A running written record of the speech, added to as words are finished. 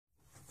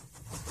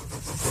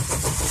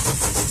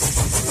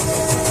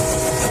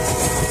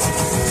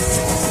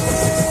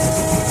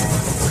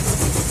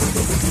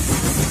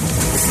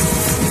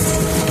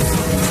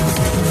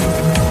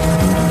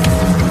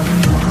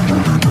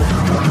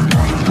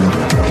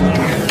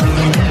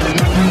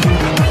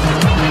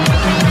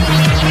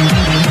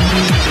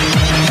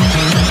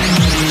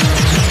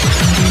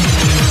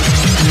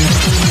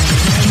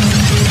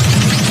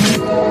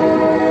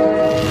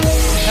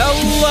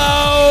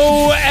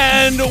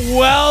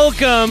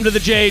Welcome to the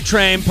J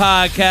Train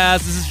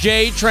podcast. This is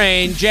J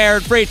Train,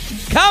 Jared Freed,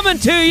 coming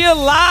to you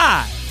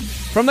live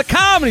from the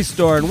Comedy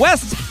Store in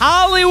West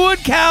Hollywood,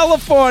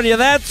 California.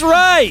 That's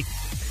right.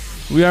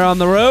 We are on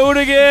the road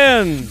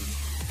again.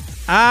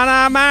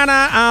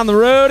 On the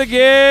road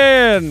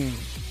again.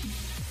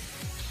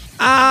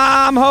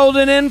 I'm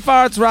holding in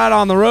farts right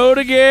on the road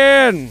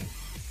again.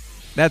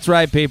 That's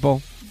right,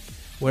 people.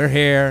 We're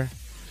here.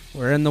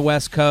 We're in the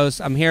West Coast.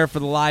 I'm here for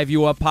the Live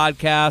You Up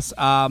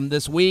podcast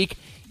this week.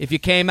 If you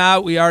came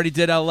out, we already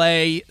did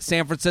L.A.,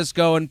 San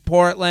Francisco, and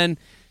Portland.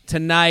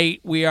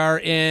 Tonight, we are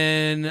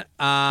in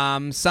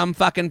some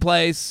fucking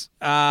place.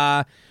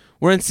 We're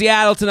in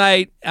Seattle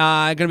tonight.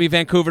 Going to be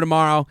Vancouver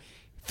tomorrow.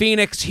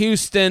 Phoenix,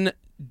 Houston,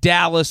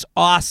 Dallas,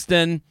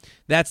 Austin.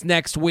 That's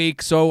next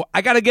week. So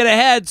I got to get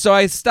ahead. So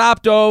I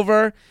stopped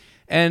over.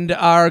 And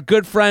our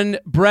good friend,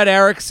 Brett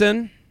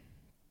Erickson.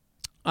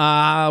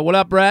 What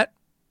up, Brett?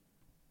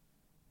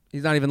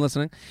 He's not even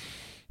listening.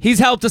 He's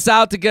helped us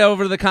out to get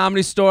over to the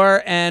Comedy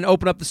Store and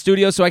open up the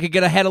studio so I could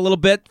get ahead a little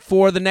bit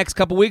for the next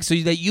couple weeks so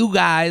that you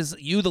guys,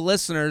 you the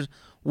listeners,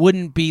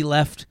 wouldn't be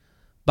left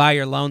by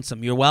your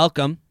lonesome. You're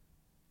welcome.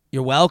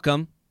 You're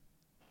welcome.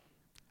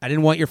 I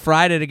didn't want your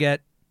Friday to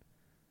get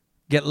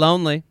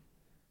lonely.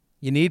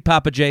 You need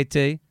Papa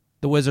JT,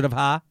 the Wizard of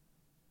Ha,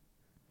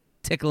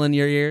 tickling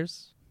your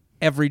ears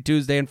every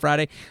Tuesday and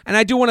Friday. And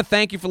I do want to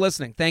thank you for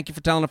listening. Thank you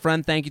for telling a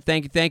friend. Thank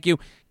you.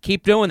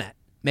 Keep doing that.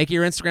 Make it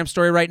your Instagram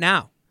story right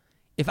now.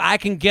 If I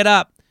can get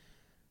up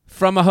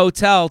from a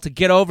hotel to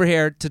get over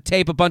here to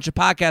tape a bunch of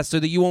podcasts so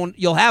that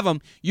you'll have them,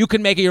 you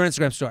can make it your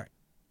Instagram story.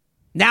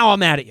 Now I'm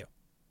mad at you.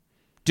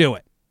 Do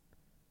it.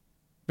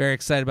 Very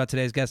excited about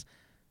today's guest.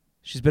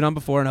 She's been on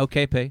before, an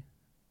OKP,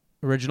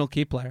 original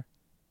key player.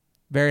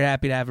 Very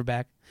happy to have her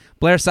back.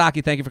 Blair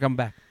Saki, thank you for coming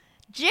back.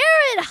 Jared,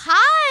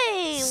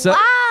 hi!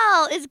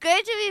 Wow, it's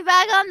great to be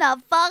back on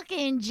the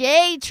fucking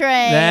J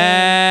Train.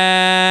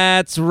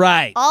 That's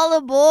right. All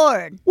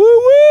aboard. Woo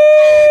woo!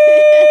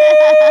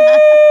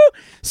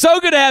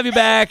 So good to have you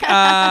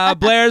back.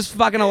 Blair's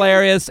fucking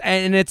hilarious,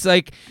 and it's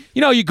like,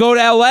 you go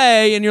to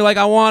LA and you're like,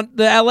 I want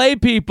the LA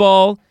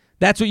people.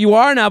 That's what you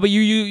are now, but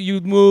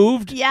you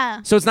moved.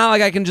 Yeah. So it's not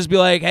like I can just be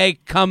like, hey,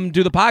 come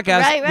do the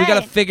podcast. Right. We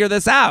got to figure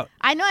this out.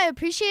 I know. I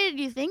appreciated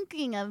you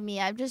thinking of me.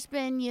 I've just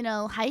been,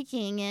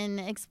 hiking and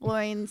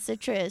exploring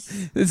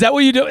citrus. Is that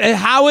what you do?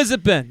 How has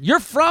it been? You're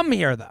from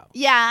here, though.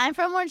 Yeah, I'm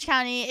from Orange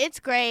County. It's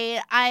great.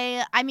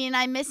 I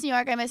miss New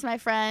York. I miss my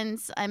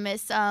friends. I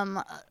miss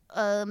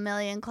a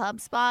million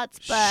club spots.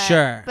 But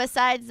sure.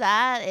 Besides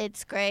that,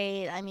 it's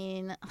great. I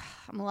mean,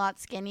 I'm a lot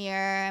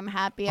skinnier. I'm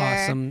happier.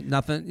 Awesome.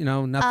 Nothing,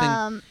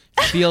 nothing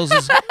feels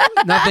as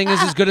nothing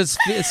is as good as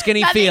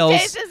skinny nothing feels.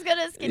 Tastes as good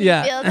as skinny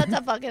feels. That's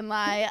a fucking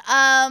lie.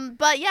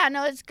 But yeah,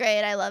 no, it's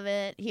great. I love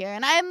it here,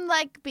 and I'm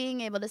like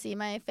being able to see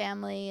my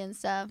family and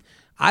stuff.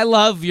 I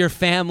love your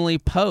family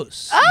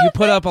posts. Oh, you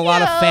put up a thank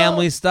lot you. of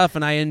family stuff,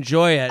 and I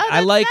enjoy it. Oh,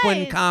 I like nice.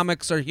 when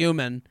comics are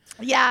human.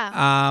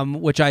 Yeah.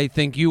 Which I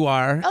think you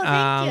are. Oh,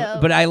 thank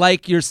you. But I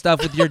like your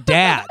stuff with your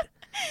dad.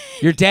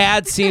 Your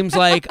dad seems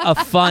like a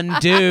fun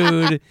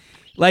dude.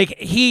 Like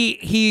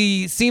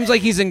he seems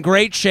like he's in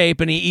great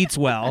shape and he eats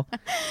well,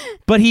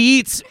 but he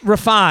eats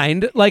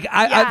refined. Like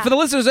I, for the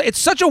listeners, it's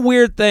such a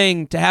weird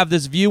thing to have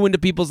this view into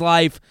people's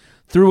life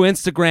through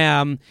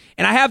Instagram.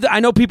 And I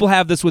know people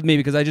have this with me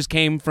because I just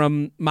came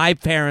from my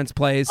parents'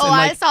 place. Oh, and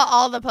I saw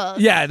all the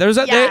posts. Yeah,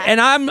 and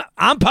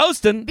I'm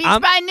posting. Beach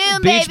by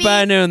noon, Beach baby.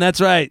 by noon.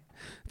 That's right.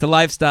 It's a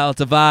lifestyle.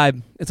 It's a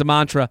vibe. It's a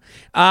mantra.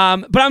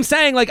 But I'm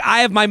saying, like, I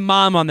have my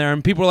mom on there,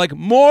 and people are like,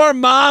 more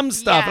mom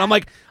stuff. Yeah. And I'm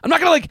like, I'm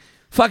not gonna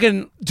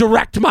fucking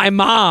direct my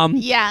mom.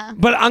 Yeah.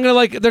 But I'm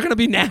gonna they're gonna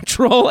be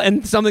natural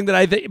and something that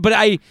I think.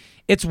 But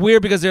it's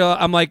weird because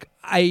I'm like,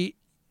 I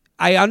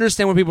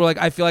understand when people are like,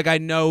 I feel like I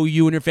know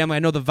you and your family. I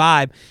know the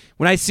vibe.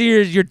 When I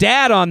see your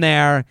dad on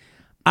there,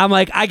 I'm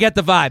like, I get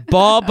the vibe.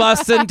 Ball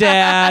busting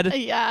dad.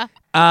 Yeah.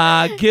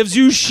 Gives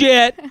you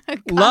shit.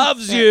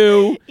 Loves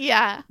you.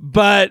 Yeah.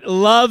 But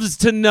loves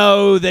to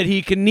know that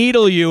he can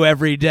needle you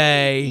every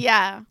day.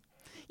 Yeah.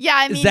 Yeah,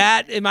 I mean...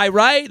 am I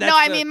right?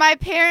 My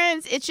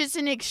parents, it's just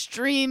an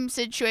extreme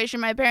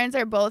situation. My parents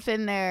are both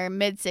in their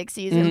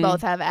mid-60s and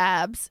both have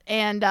abs.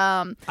 And,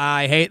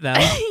 I hate them.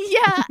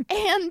 yeah,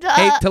 and...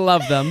 hate to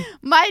love them.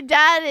 My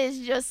dad is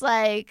just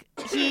like,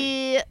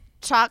 he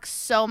talks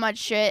so much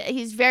shit.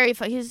 He's very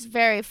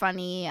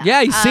funny.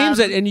 Yeah, he seems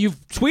it, and you've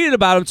tweeted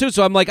about him, too,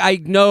 so I'm like,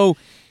 I know...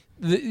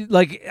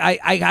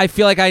 I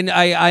feel like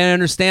I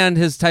understand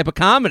his type of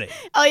comedy.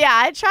 Oh yeah,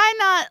 I try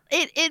not.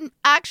 It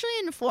actually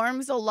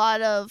informs a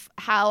lot of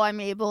how I'm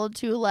able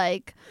to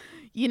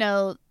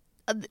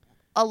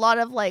a lot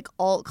of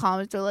alt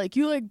comments are like,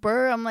 you like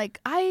Burr? I'm like,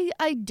 I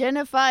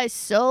identify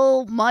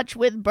so much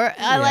with Burr.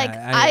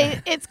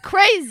 It's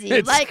crazy.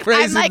 It's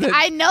crazy. I'm like,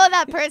 I know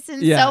that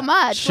person so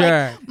much.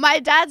 Sure. My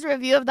dad's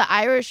review of The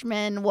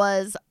Irishman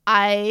was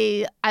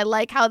I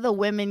like how the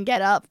women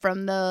get up for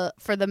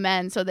the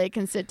men so they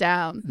can sit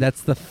down.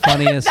 That's the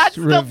funniest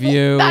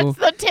review. That's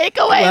the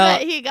takeaway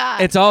that he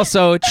got. It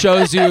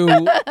shows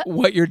you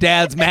what your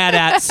dad's mad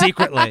at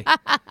secretly.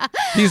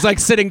 He's like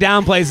sitting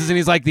down places and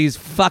he's like, these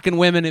fucking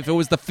women, if it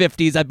was the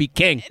 50s, I'd be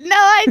king. No,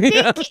 I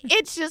think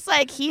it's just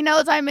like he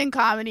knows I'm in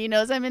comedy. He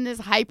knows I'm in this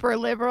hyper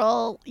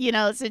liberal,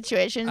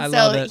 situation.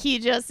 So he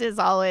just is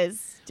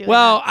always doing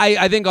that.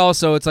 I think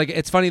also it's like,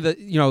 it's funny that,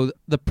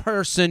 the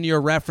person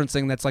you're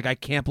referencing that's like, I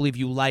can't believe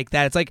you like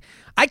that. It's like,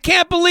 I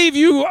can't believe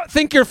you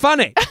think you're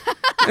funny.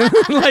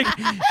 Like,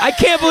 I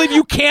can't believe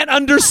you can't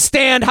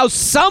understand how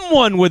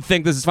someone would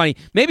think this is funny.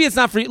 Maybe it's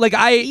not for you. Like,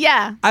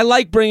 I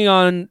like bringing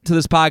on to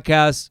this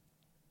podcast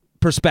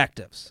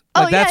perspectives.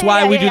 Like, that's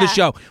why we do the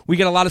show. We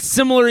get a lot of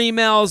similar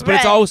emails, but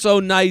it's also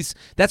nice.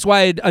 That's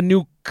why a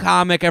new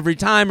comic every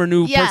time or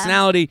new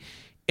personality,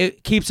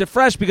 it keeps it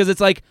fresh because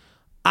it's like,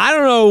 I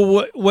don't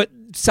know what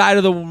side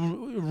of the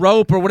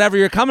rope or whatever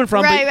you're coming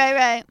from.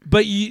 Right.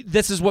 But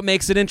this is what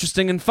makes it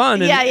interesting and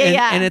fun.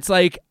 And it's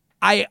like,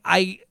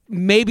 I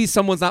maybe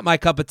someone's not my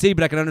cup of tea,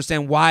 but I can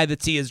understand why the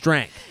tea is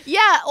drank.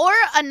 Yeah, or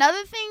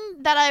another thing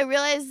that I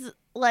realized,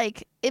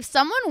 like, if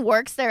someone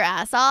works their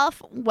ass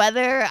off,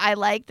 whether I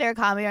like their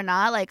comedy or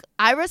not, like,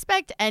 I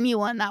respect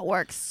anyone that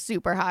works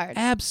super hard.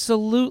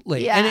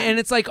 Absolutely. Yeah. And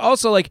it's like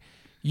also like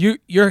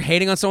you're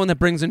hating on someone that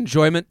brings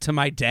enjoyment to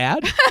my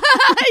dad.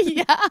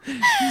 Yeah.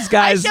 These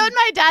guys. I showed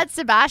my dad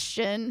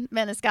Sebastian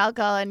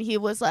Maniscalco, and he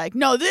was like,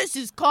 "No, this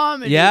is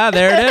comedy." Yeah,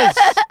 there it is.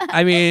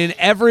 I mean,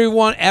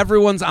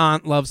 everyone's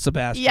aunt loves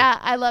Sebastian. Yeah,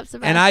 I love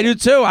Sebastian. And I do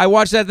too. I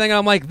watch that thing and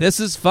I'm like,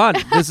 this is fun.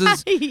 This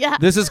is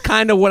this is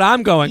kind of what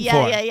I'm going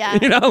for.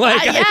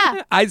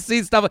 Yeah. I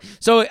see stuff.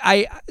 So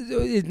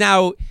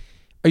now,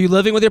 are you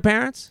living with your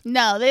parents?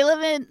 No, they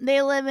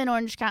live in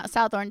Orange County,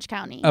 South Orange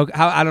County. Oh,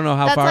 I don't know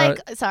how far.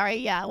 Sorry,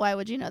 yeah. Why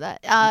would you know that?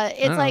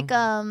 It's like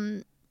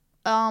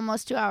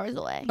almost 2 hours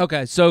away.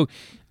 Okay, so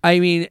I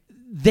mean,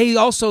 they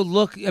also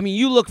look. I mean,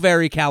 you look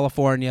very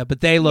California,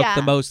 but they look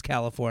the most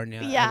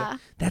California. Yeah,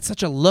 that's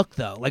such a look,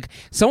 though. Like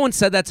someone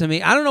said that to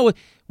me. I don't know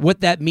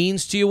what that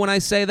means to you when I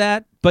say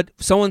that, but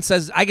someone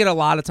says I get a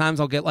lot of times.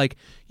 I'll get like,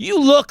 "You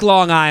look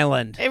Long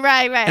Island,"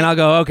 right, and I'll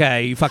go,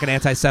 "Okay, you fucking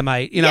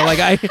anti-Semite," like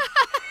I.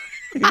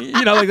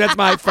 Like that's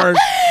my first,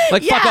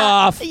 like, fuck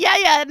off.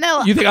 Yeah,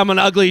 no. You think I'm an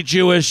ugly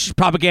Jewish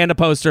propaganda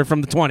poster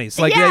from the 20s.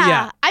 Like,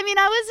 yeah. I mean,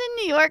 I was in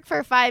New York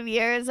for 5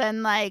 years,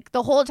 and, like,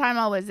 the whole time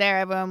I was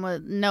there,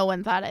 no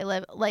one thought I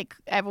lived, like,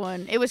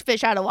 everyone, it was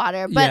fish out of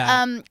water. But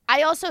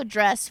I also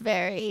dress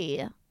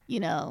very,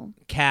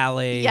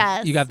 Cali.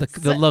 Yes. You got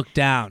the look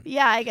down.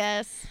 Yeah, I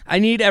guess. I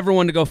need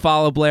everyone to go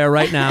follow Blair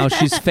right now.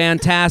 She's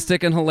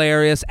fantastic and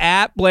hilarious.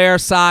 At Blair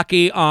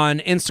Socci on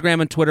Instagram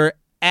and Twitter.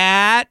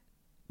 At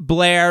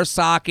Blair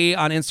Socci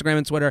on Instagram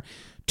and Twitter.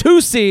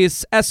 2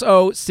 C's,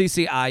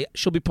 SOCCI.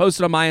 She'll be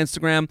posted on my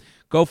Instagram.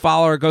 Go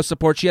follow her. Go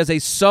support. She has a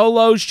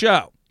solo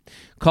show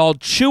called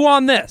Chew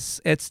on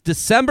This. It's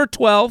December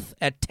 12th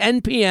at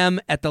 10 p.m.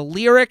 at the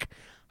Lyric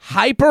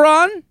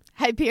Hyperion.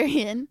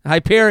 Hyperion.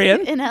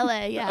 In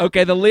LA, yeah.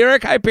 Okay, the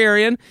Lyric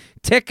Hyperion.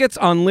 Tickets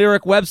on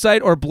Lyric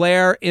website or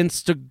Blair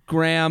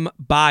Instagram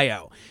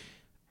bio.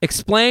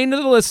 Explain to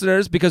the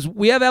listeners, because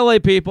we have LA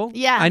people.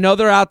 Yeah. I know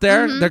they're out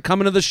there. Mm-hmm. They're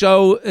coming to the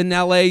show in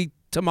LA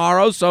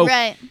tomorrow, so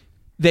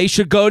they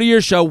should go to your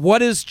show.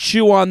 What is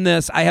Chew on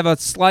This? I have a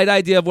slight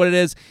idea of what it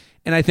is,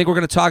 and I think we're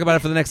going to talk about it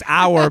for the next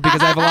hour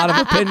because I have a lot of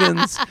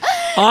opinions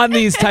on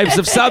these types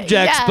of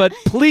subjects. Yeah. But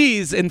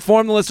please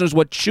inform the listeners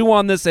what Chew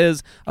on This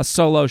is, a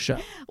solo show.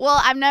 Well,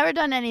 I've never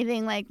done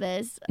anything like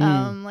this.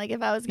 Like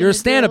if I was, you're a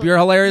stand-up. You're a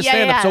hilarious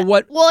stand-up. Yeah. So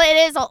what? Well,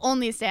 it is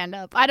only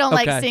stand-up. I don't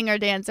like sing or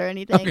dance or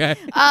anything. Okay.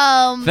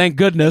 Thank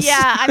goodness.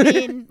 Yeah, I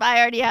mean, I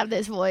already have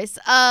this voice.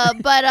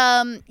 But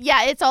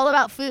it's all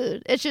about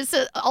food. It's just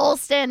all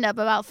stand-up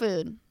about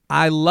food.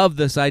 I love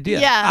this idea.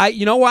 Yeah.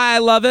 You know why I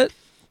love it?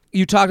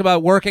 You talk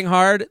about working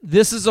hard.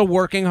 This is a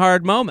working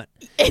hard moment.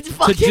 It's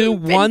fucking to do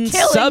one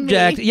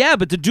subject. Me. Yeah,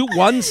 but to do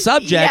one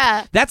subject,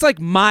 that's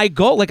like my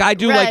goal. Like I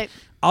do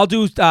I'll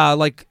do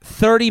like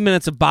 30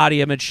 minutes of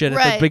body image shit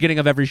at the beginning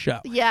of every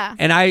show. Yeah.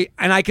 And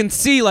I can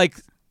see like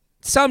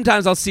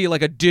sometimes I'll see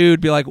like a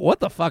dude be like, what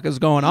the fuck is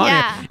going on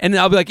here? And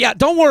I'll be like, yeah,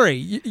 don't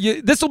worry.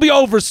 This will be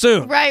over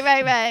soon.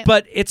 Right.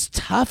 But it's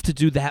tough to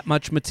do that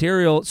much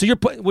material. So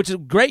which is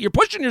great. You're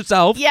pushing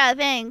yourself. Yeah,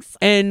 thanks.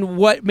 And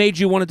what made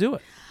you want to do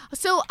it?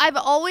 So I've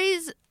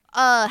always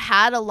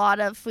had a lot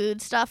of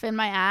food stuff in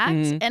my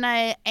act,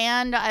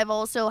 and I've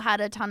also had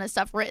a ton of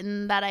stuff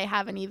written that I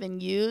haven't even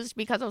used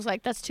because I was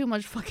like, that's too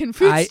much fucking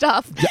food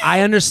stuff.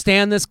 I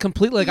understand this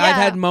completely. Like I've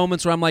had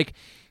moments where I'm like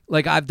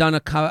I've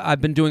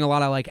been doing a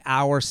lot of like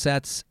hour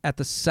sets at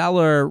the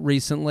Cellar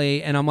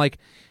recently, and I'm like,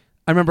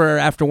 I remember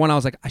after one I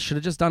was like, I should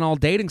have just done all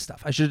dating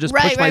stuff. I should have just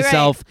pushed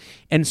myself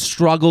and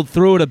struggled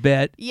through it a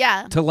bit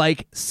to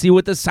like see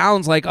what this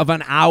sounds like of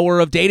an hour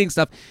of dating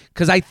stuff,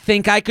 because I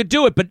think I could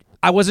do it, but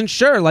I wasn't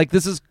sure. Like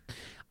this is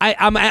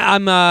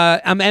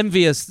I'm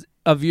envious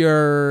of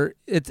your.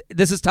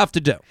 This is tough to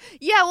do.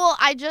 Yeah, well,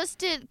 I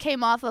just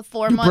came off a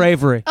 4-month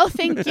bravery. Oh,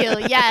 thank you.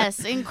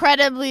 Yes,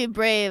 incredibly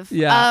brave.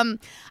 Yeah.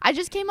 I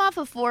just came off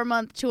a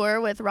 4-month tour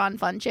with Ron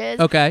Funches.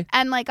 Okay.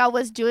 And like I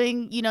was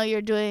doing,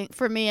 you're doing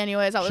for me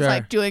anyways. I was Sure.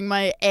 like doing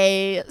my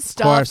A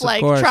stuff,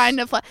 Of course. trying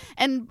to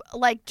and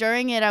like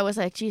during it, I was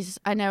like, Jesus,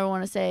 I never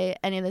want to say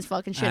any of this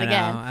fucking shit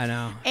again. I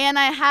know. And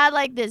I had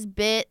like this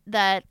bit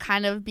that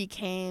kind of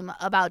became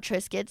about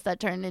Triscuits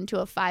that turned into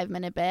a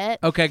 5-minute bit.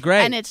 Okay,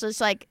 great. And it's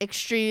just like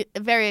extreme,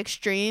 very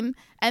extreme.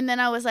 And then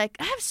I was like,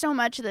 I have so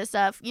much of this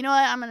stuff. You know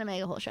what? I'm going to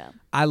make a whole show.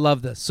 I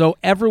love this. So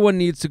everyone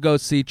needs to go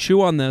see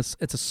Chew on This.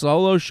 It's a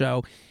solo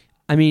show.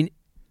 I mean,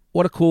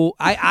 what a cool.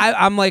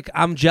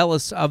 I'm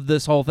jealous of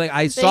this whole thing.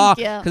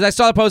 Because I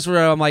saw the post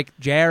where I'm like,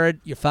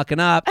 Jared, you're fucking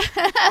up.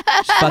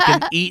 Just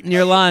fucking eating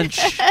your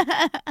lunch.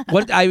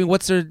 What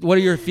are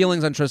your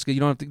feelings on Triscuit?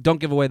 You don't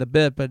give away the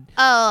bit, but you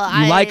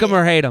like them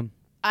or hate them?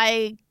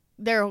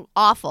 They're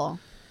awful.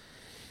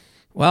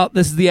 Well,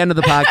 this is the end of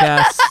the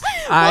podcast.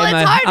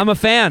 I'm a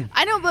fan.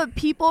 I know, but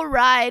people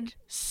ride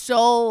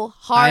so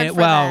hard for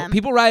them.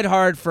 People ride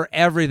hard for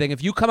everything.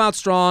 If you come out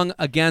strong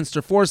against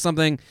or for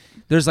something,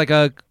 there's like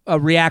a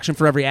reaction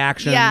for every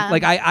action. Yeah.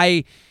 Like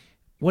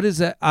what is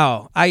it?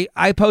 Oh,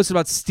 I posted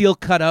about steel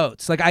cut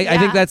oats. Like I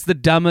think that's the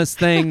dumbest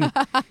thing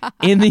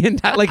in the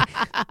entire. Like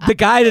the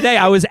guy today,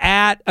 I was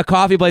at a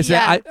coffee place.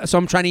 Yeah. So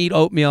I'm trying to eat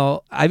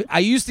oatmeal. I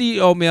used to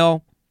eat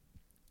oatmeal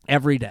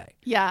every day.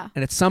 Yeah.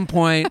 And at some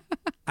point,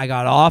 I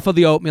got off of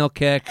the oatmeal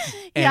kick,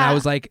 and I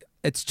was like,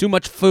 it's too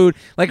much food.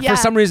 Like for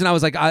some reason, I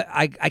was like,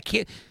 I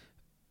can't.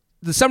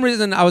 For some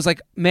reason, I was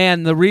like,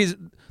 man,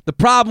 the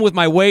problem with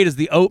my weight is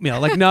the oatmeal.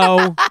 Like,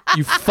 no,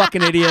 you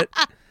fucking idiot.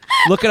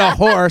 Look at a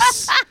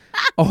horse.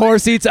 A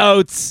horse eats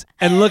oats,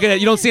 and look at it.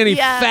 You don't see any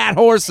fat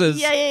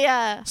horses.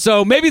 Yeah.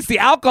 So maybe it's the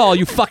alcohol,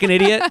 you fucking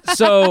idiot.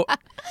 So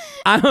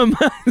I'm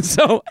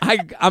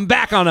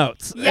back on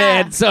oats. Yeah.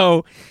 And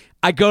so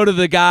I go to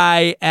the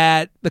guy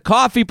at the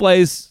coffee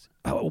place,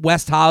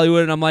 West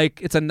Hollywood, and I'm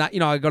like,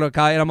 I go to a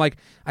guy and I'm like,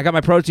 I got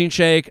my protein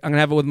shake. I'm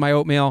gonna have it with my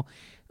oatmeal.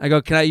 I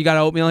go, you got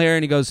oatmeal here?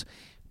 And he goes,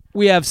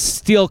 we have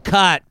steel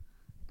cut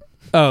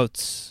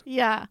oats.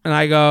 Yeah. And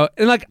I go,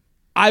 and like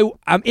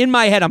I'm in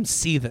my head, I'm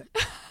seething.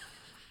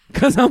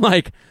 Because I'm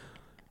like,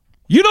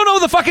 you don't know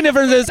what the fucking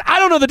difference is. I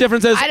don't know the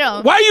difference is. I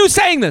don't. Why are you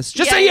saying this?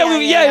 Just say,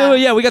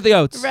 we got the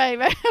oats. Right.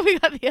 We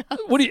got the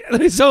oats. What do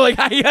you, so like,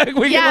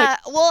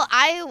 well,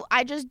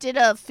 I just did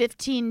a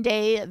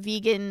 15-day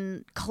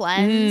vegan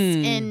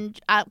cleanse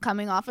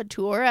coming off a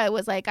tour. I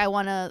was like, I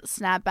want to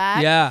snap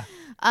back. Yeah.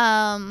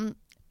 And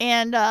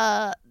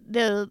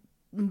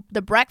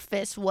the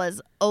breakfast was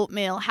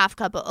oatmeal, half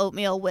cup of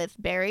oatmeal with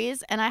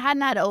berries, and I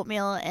hadn't had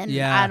oatmeal in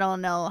I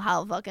don't know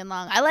how fucking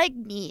long. I like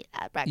meat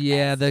at breakfast.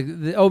 Yeah,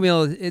 the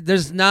oatmeal,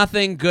 there's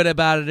nothing good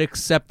about it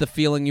except the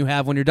feeling you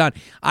have when you're done.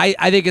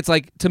 I think it's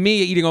like, to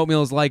me, eating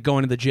oatmeal is like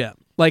going to the gym.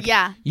 Like,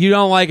 you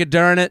don't like it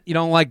during it. You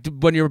don't like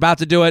when you're about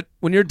to do it.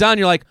 When you're done,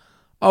 you're like,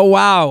 oh,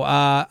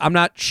 wow, I'm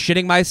not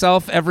shitting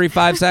myself every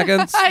 5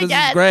 seconds. This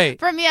is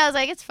great. For me, I was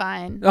like, it's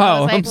fine. Oh, I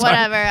was like, I'm sorry.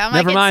 whatever.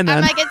 Never mind then.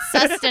 I'm like, it's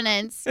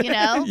sustenance, you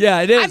know? Yeah,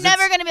 it is. I'm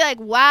never going to be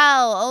like,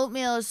 wow,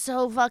 oatmeal is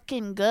so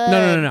fucking good.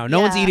 No. No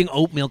one's eating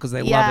oatmeal because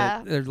they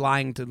love it. They're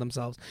lying to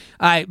themselves.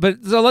 All right,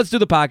 so let's do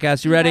the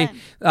podcast. You ready?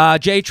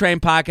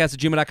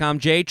 JTrainPodcast@gmail.com.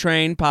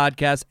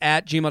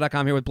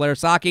 JTrainPodcast@gmail.com. Here with Blair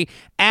Saki.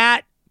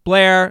 At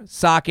Blair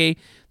Saki.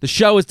 The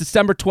show is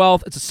December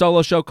 12th. It's a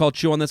solo show called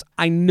Chew on This.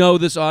 I know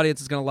this audience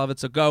is going to love it,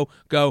 so go.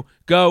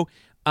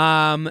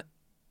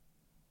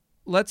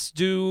 Let's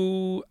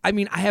do. I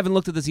mean, I haven't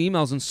looked at these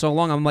emails in so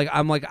long. I'm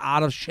like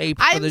out of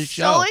shape for this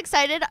show. I'm so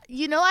excited.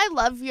 You know, I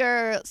love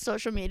your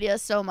social media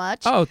so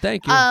much. Oh,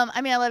 thank you.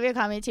 I mean, I love your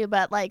comedy too,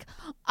 but like,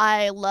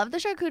 I love the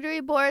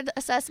charcuterie board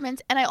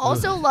assessments, and I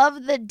also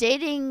love the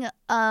dating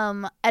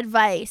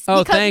advice.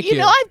 Oh, because, thank you. You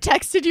know, I've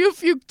texted you a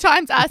few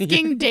times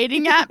asking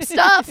dating app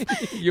stuff.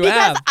 You because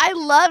have. I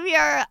love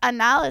your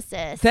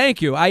analysis.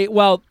 Thank you.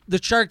 The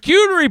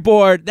charcuterie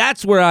board.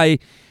 That's where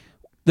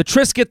the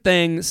Triscuit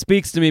thing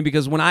speaks to me,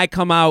 because when I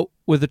come out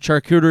with a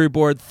charcuterie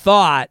board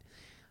thought,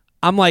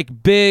 I'm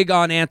like big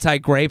on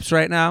anti-grapes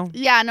right now.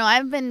 Yeah, no,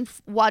 I've been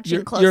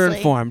watching closely. You're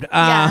informed.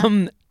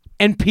 And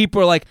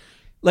people are like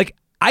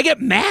I get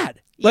mad.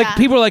 Like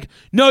people are like,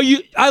 no,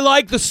 I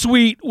like the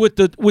sweet with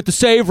the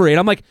savory, and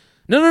I'm like,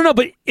 no.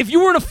 But if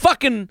you were in a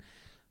fucking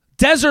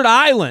desert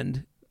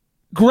island,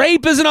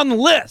 grape isn't on the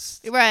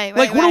list. Right.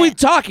 Like, what are we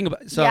talking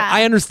about? So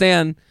I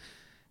understand.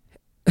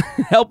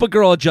 Help a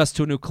girl adjust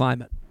to a new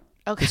climate.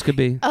 Okay. This could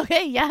be.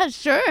 Okay, yeah,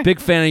 sure. Big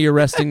fan of your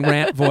resting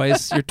rant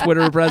voice, your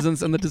Twitter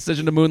presence, and the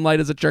decision to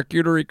moonlight as a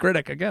charcuterie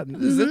critic. Again,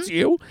 is this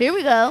you? Here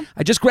we go.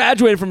 I just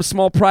graduated from a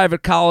small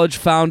private college,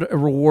 found a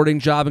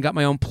rewarding job, and got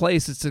my own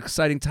place. It's an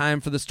exciting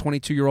time for this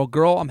 22-year-old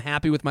girl. I'm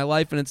happy with my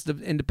life and its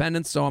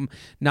independence, so I'm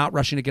not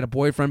rushing to get a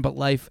boyfriend, but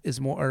life is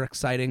more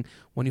exciting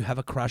when you have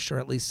a crush, or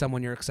at least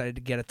someone you're excited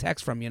to get a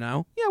text from, you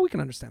know? Yeah, we can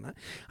understand that.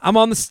 I'm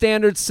on the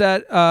standard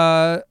set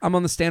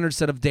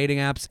of dating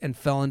apps and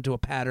fell into a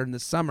pattern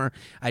this summer.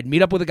 I'd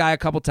meet up with a guy a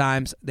couple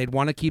times, they'd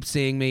want to keep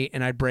seeing me,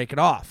 and I'd break it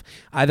off.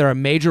 Either a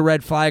major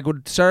red flag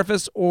would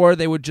surface, or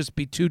they would just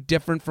be too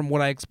different from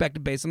what I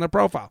expected based on their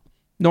profile.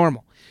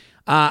 Normal.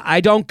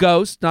 I don't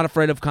ghost, not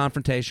afraid of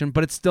confrontation,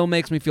 but it still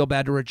makes me feel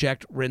bad to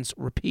reject, rinse,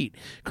 repeat.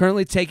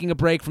 Currently taking a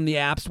break from the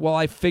apps while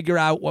I figure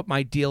out what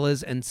my deal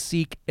is and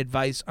seek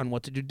advice on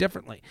what to do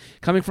differently.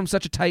 Coming from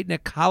such a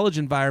tight-knit college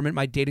environment,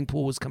 my dating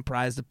pool was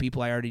comprised of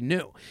people I already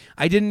knew.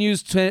 I didn't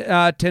use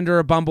Tinder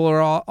or Bumble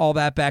or all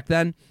that back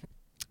then.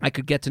 I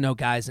could get to know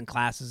guys in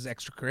classes,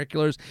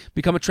 extracurriculars,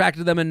 become attracted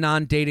to them in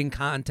non-dating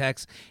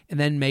contexts, and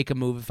then make a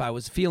move if I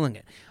was feeling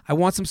it. I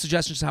want some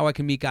suggestions how I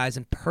can meet guys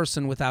in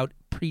person without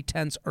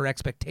pretense or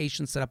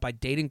expectations set up by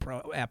dating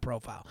app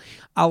profile.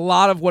 A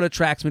lot of what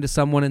attracts me to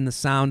someone in the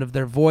sound of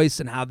their voice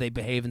and how they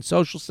behave in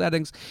social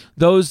settings.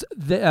 Those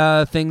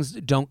things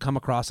don't come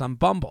across on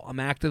Bumble. I'm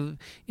active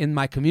in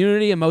my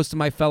community, and most of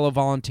my fellow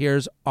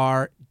volunteers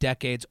are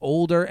decades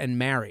older and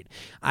married.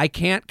 I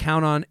can't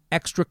count on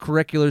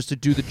extracurriculars to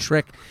do the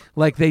trick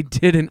like they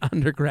did in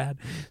undergrad.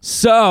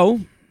 So,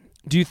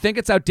 do you think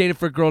it's outdated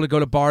for a girl to go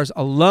to bars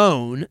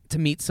alone to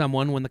meet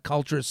someone when the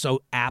culture is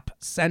so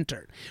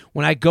app-centered?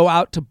 When I go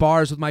out to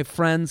bars with my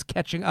friends,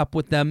 catching up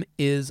with them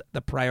is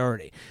the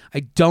priority.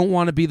 I don't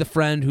want to be the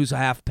friend who's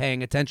half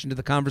paying attention to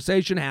the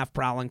conversation, half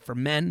prowling for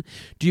men.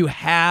 Do you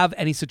have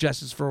any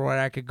suggestions for where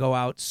I could go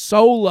out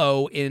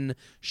solo in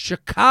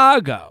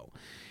Chicago?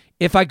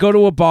 If I go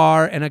to a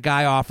bar and a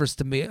guy offers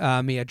to me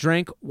a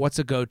drink, what's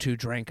a go-to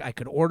drink I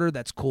could order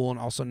that's cool and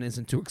also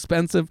isn't too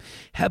expensive?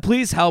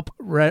 Please help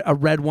a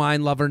red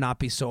wine lover not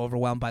be so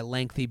overwhelmed by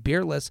lengthy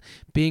beer lists.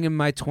 Being in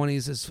my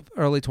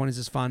early 20s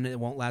is fun. It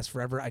won't last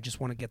forever. I just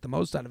want to get the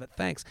most out of it.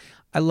 Thanks.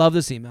 I love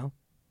this email.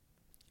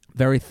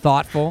 Very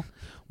thoughtful,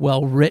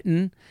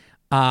 well-written,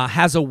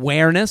 has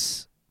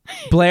awareness.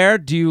 Blair,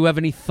 do you have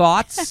any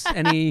thoughts?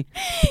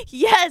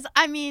 Yes,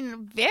 I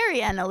mean, very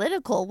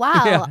analytical.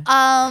 Wow. Yeah.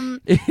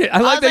 I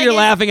like that you're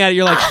laughing at it.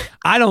 You're like,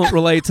 I don't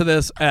relate to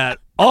this at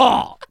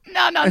all.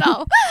 No.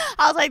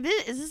 I was like,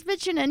 is this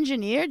bitch an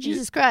engineer?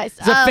 Jesus Christ.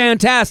 It's a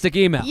fantastic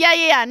email.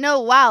 Yeah.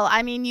 No, wow.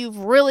 I mean, you've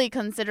really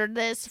considered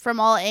this from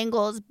all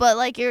angles, but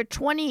like you're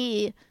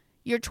 22.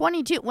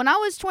 When I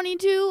was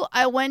 22,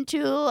 I went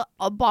to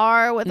a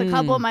bar with a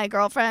couple of my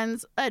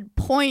girlfriends. I'd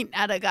point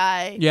at a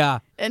guy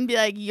and be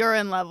like, you're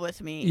in love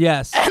with me.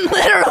 Yes. And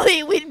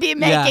literally, we'd be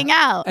making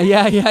out.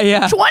 Yeah.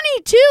 22,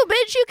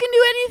 bitch, you can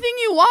do anything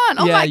you want.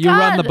 Oh, my God. Yeah, you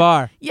run the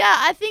bar. Yeah,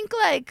 I think,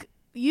 like,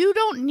 you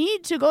don't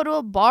need to go to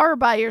a bar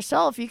by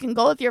yourself. You can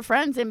go with your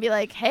friends and be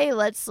like, hey,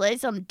 let's slay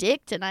some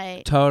dick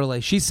tonight.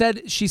 Totally. She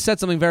said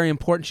something very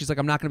important. She's like,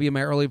 I'm not going to be in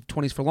my early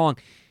 20s for long.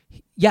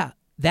 Yeah,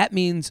 that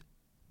means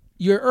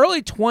your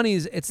early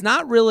 20s, it's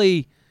not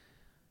really,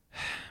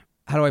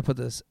 how do I put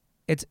this?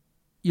 It's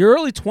your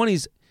early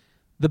 20s,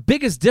 the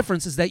biggest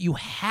difference is that you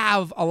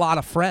have a lot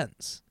of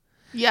friends.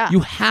 Yeah. You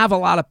have a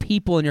lot of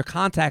people in your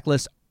contact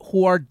list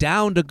who are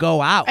down to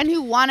go out. And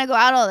who want to go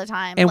out all the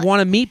time. And want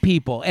to meet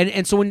people.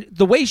 And so when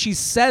the way she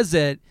says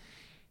it,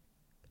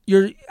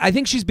 I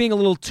think she's being a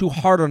little too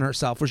hard on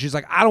herself, where she's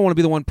like, I don't want to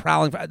be the one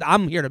prowling.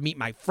 I'm here to meet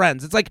my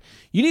friends. It's like,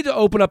 you need to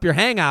open up your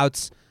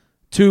hangouts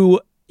to...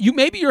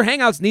 Maybe your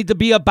hangouts need to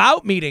be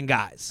about meeting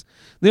guys.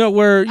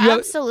 Where you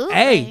absolutely.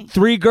 Hey,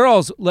 3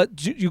 girls.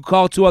 You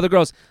call 2 other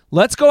girls.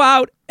 Let's go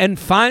out and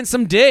find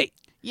some date.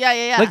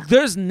 Yeah. Like,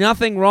 there's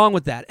nothing wrong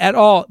with that at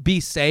all. Be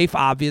safe,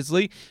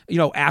 obviously.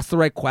 Ask the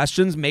right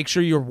questions. Make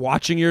sure you're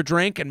watching your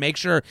drink, and make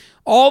sure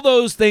all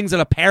those things that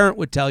a parent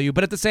would tell you.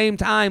 But at the same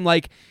time,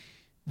 like,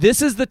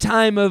 this is the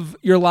time of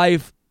your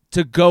life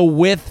to go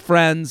with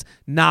friends,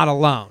 not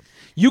alone.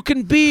 You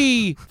can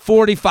be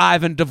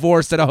 45 and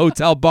divorced at a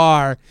hotel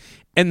bar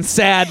and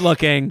sad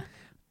looking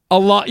a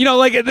lot, we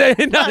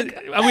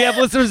have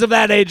listeners of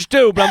that age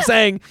too, but I'm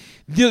saying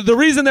the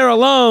reason they're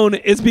alone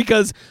is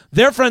because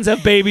their friends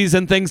have babies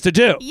and things to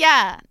do.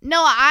 Yeah.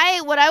 No,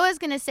 what I was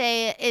going to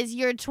say is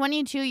you're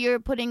 22,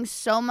 you're putting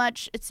so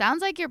much, it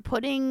sounds like you're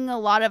putting a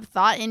lot of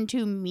thought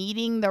into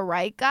meeting the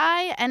right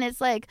guy, and it's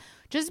like,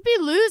 just be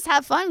loose,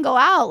 have fun, go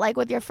out, like,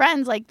 with your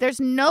friends. Like, there's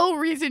no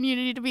reason you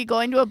need to be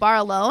going to a bar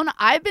alone.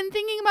 I've been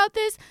thinking about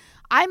this.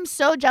 I'm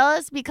so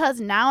jealous because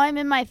now I'm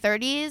in my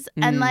 30s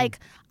and, like,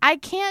 I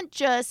can't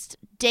just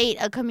date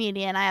a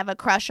comedian I have a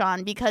crush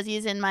on because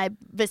he's in my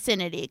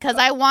vicinity, because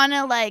I want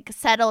to, like,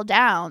 settle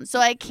down. So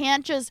I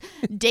can't just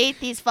date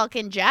these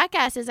fucking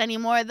jackasses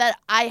anymore that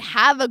I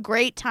have a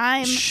great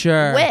time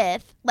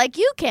with. Like,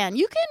 you can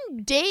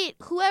date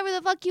whoever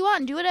the fuck you want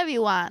and do whatever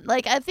you want.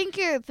 Like, I think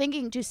you're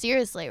thinking too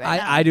seriously right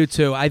now. I do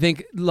too. I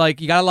think,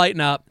 like, you got to lighten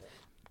up.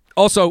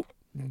 Also,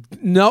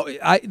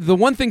 the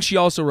one thing she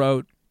also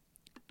wrote,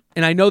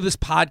 and I know this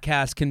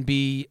podcast can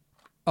be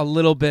a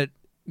little bit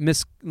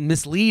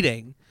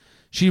misleading.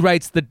 She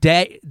writes,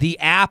 the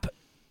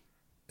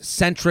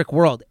app-centric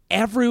world.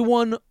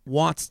 Everyone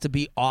wants to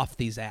be off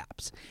these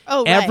apps.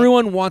 Oh, right.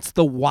 Everyone wants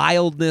the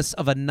wildness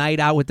of a night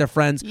out with their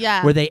friends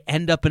where they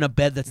end up in a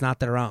bed that's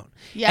not their own.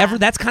 Yeah.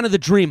 That's kind of the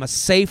dream, a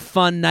safe,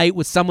 fun night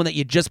with someone that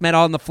you just met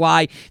on the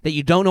fly, that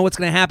you don't know what's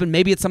going to happen.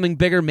 Maybe it's something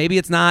bigger, maybe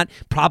it's not,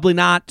 probably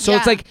not. So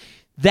it's like,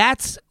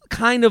 that's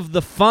kind of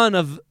the fun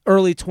of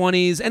early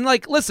 20s. And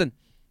like, listen,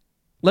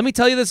 let me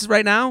tell you this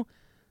right now.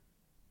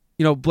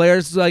 You know,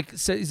 Blair's like,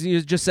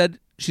 you just said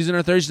she's in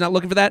her 30s. She's not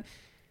looking for that.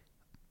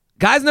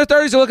 Guys in their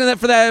 30s are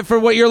looking for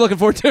what you're looking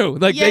for too.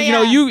 Like, you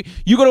know, you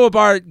go to a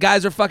bar,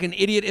 guys are fucking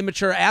idiot,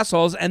 immature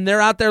assholes, and they're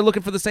out there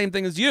looking for the same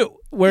thing as you.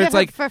 Where it's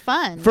like for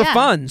fun. For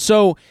fun.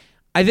 So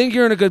I think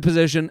you're in a good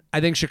position.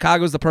 I think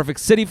Chicago's the perfect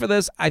city for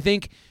this. I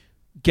think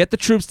get the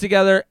troops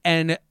together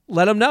and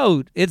let them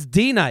know it's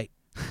D night.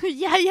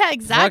 yeah,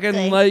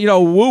 exactly. Fucking, you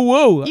know, woo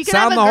woo. You can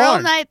Sound have a the girl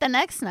horn. night the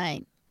next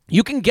night.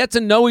 You can get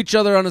to know each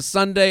other on a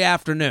Sunday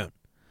afternoon.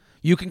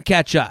 You can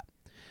catch up.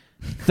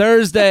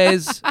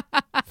 Thursdays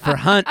for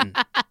hunting.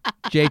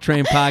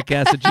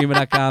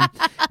 JTrainPodcast@gmail.com.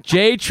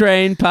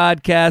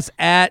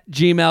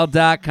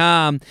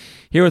 JTrainPodcast@gmail.com.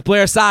 Here with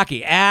Blair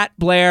Saki at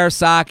Blair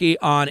Saki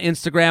on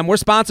Instagram. We're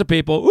sponsor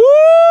people. Woo!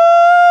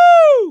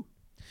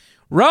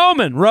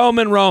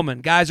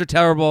 Roman. Guys are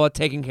terrible at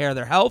taking care of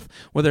their health,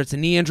 whether it's a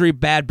knee injury,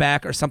 bad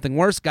back, or something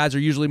worse. Guys are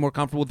usually more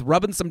comfortable with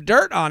rubbing some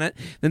dirt on it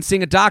than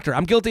seeing a doctor.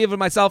 I'm guilty of it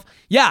myself.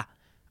 Yeah,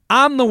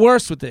 I'm the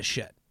worst with this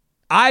shit.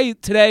 I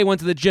today went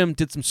to the gym,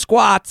 did some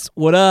squats.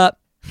 What up?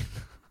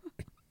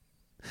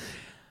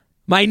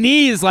 My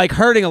knee is like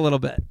hurting a little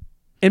bit.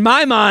 In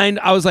my mind,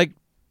 I was like,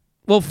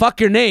 well,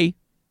 fuck your knee.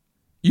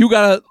 You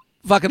gotta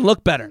fucking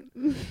look better.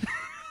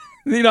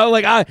 You know,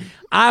 like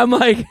I'm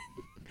like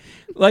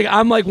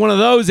one of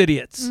those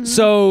idiots. Mm-hmm.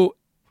 So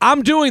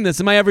I'm doing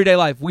this in my everyday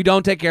life. We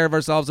don't take care of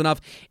ourselves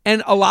enough.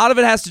 And a lot of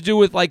it has to do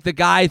with like the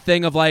guy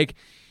thing of like,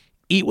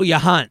 eat what you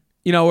hunt,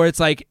 you know, where it's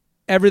like,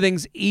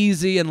 everything's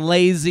easy and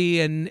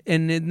lazy and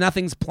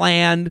nothing's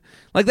planned.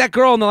 Like that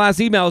girl in the last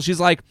email, she's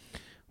like,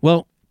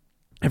 well,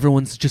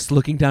 everyone's just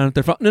looking down at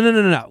their phone.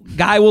 No.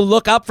 Guy will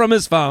look up from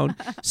his phone,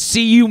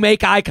 see you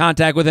make eye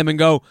contact with him and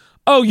go,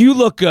 oh, you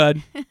look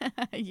good.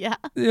 Yeah.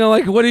 You know,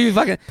 like, what are you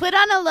fucking... Put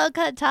on a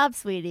low-cut top,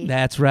 sweetie.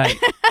 That's right.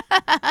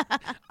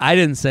 I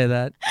didn't say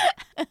that.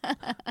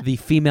 The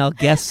female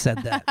guest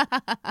said that.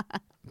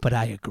 But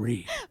I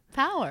agree.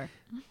 Power.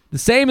 The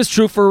same is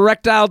true for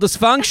erectile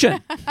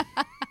dysfunction.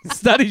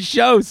 Studies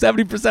show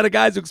 70% of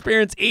guys who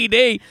experience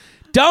ED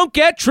don't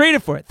get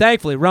treated for it.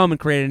 Thankfully, Roman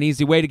created an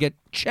easy way to get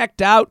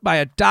checked out by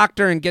a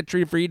doctor and get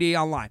treated for ED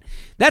online.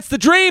 That's the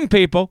dream,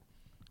 people.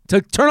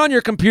 To turn on your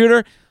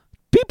computer,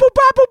 beep, boop,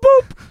 bop, boop,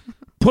 boop.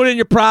 Put in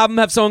your problem,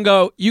 have someone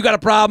go, you got a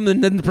problem,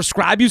 and then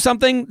prescribe you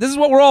something. This is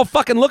what we're all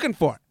fucking looking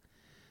for.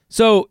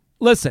 So,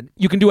 listen,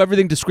 you can do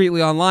everything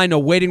discreetly online. No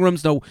waiting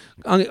rooms, no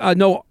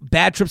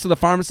bad trips to the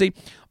pharmacy.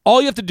 All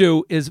you have to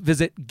do is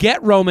visit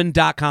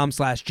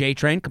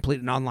GetRoman.com/JTrain, complete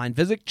an online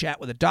visit, chat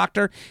with a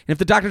doctor, and if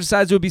the doctor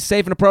decides it would be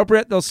safe and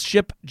appropriate, they'll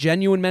ship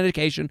genuine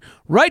medication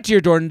right to your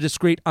door in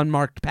discreet,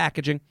 unmarked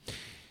packaging.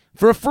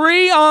 For a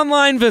free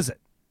online visit,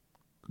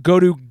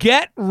 go to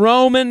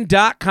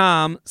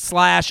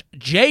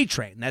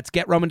GetRoman.com/JTrain. That's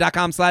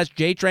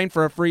GetRoman.com/JTrain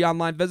for a free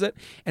online visit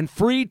and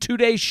free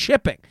 2-day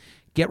shipping.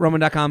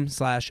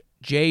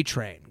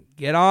 GetRoman.com/JTrain.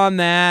 Get on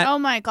that. Oh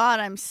my God,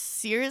 I'm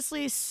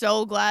seriously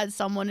so glad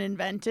someone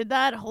invented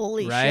that.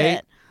 Holy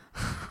right?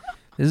 shit.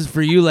 This is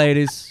for you,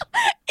 ladies.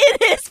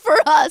 It is for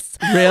us.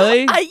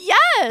 Really?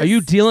 Yes. Are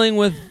you dealing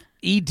with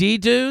ED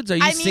dudes? Are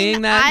you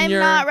seeing that? I'm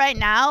not right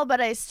now, but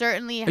I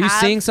certainly have. Are you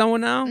seeing someone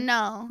now?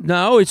 No.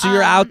 No? So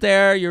you're out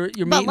there, you're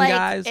meeting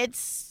guys?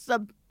 It's a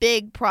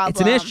big problem.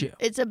 It's an issue.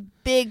 It's a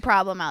big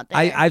problem out there.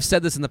 I've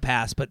said this in the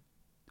past, but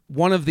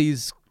one of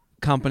these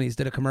companies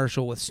did a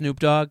commercial with Snoop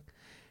Dogg.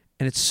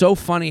 And it's so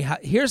funny.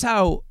 Here's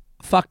how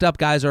fucked up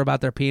guys are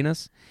about their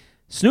penis.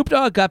 Snoop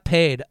Dogg got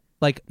paid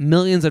like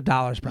millions of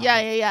dollars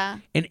probably. Yeah.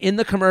 And in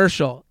the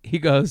commercial, he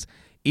goes,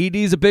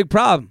 ED's a big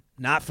problem.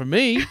 Not for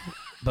me,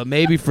 but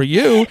maybe for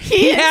you.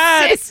 He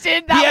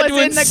insisted that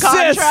was in the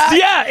contract.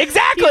 Yeah,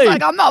 exactly. He's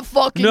like, I'm not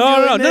fucking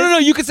doing this. No.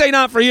 You could say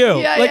not for you.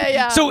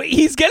 Yeah. So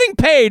he's getting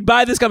paid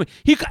by this company.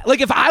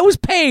 If I was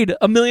paid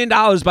 $1 million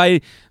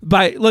by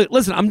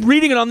listen, I'm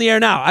reading it on the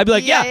air now. I'd be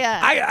like,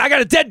 I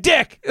got a dead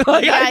dick.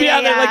 I'd be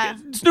out there like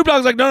Snoop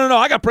Dogg's like, no,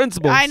 I got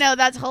principles. I know,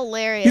 that's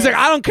hilarious. He's like,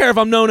 I don't care if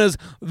I'm known as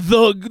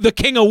the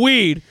king of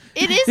weed.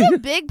 It is a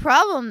big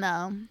problem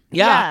though.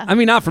 Yeah. I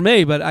mean, not for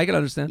me, but I can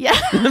understand. Yeah.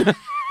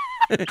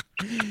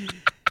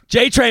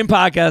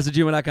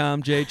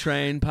 JTrainPodcast@gmail.com.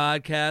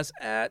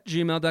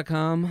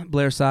 JTrainPodcast@gmail.com.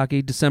 Blair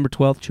Saki, December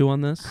 12th. Chew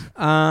on this.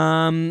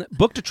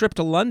 Booked a trip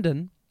to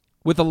London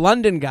with a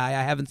London guy.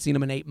 I haven't seen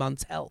him in 8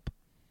 months. Help.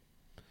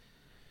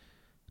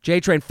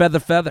 JTrain,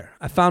 feather.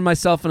 I found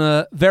myself in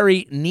a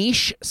very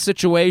niche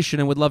situation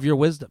and would love your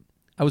wisdom.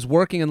 I was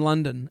working in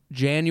London,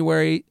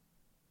 Jantune.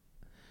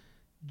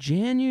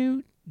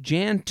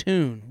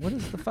 What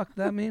does the fuck does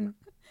that mean?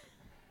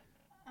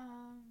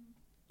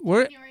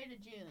 January to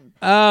June.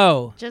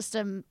 Oh. Just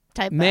a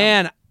typo.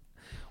 Man.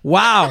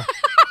 Wow.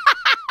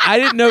 I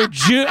didn't know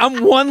June.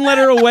 I'm one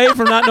letter away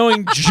from not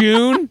knowing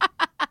June.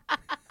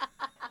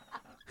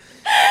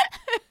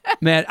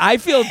 Man, I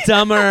feel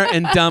dumber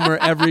and dumber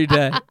every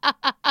day.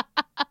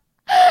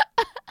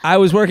 I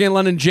was working in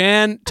London,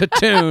 Jan to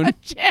Tune.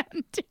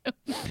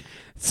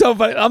 So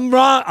funny. I'm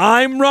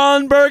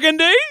Ron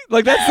Burgundy.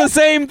 Like, that's the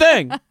same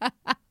thing.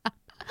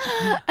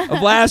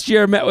 Of last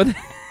year, met with.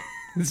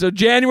 So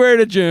January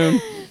to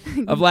June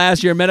of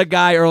last year, met a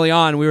guy early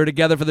on. We were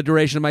together for the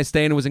duration of my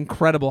stay, and it was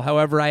incredible.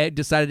 However, I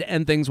decided to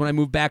end things when I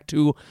moved back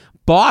to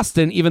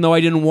Boston, even though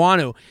I didn't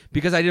want to,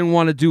 because I didn't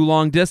want to do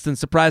long distance.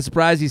 Surprise,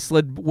 surprise, he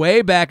slid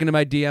way back into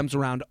my DMs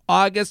around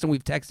August, and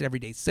we've texted every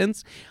day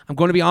since. I'm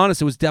going to be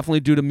honest, it was definitely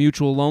due to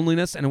mutual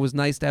loneliness, and it was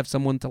nice to have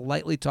someone to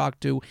lightly talk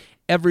to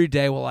every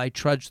day while I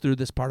trudge through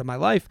this part of my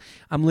life.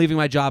 I'm leaving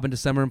my job in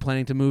December and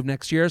planning to move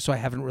next year, so I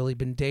haven't really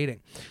been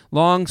dating.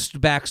 Long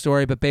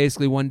backstory, but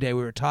basically one day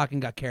we were talking,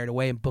 got carried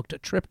away, and booked a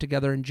trip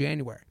together in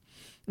January.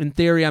 In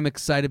theory, I'm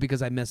excited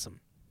because I miss him.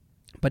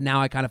 But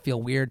now I kind of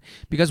feel weird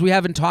because we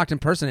haven't talked in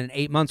person in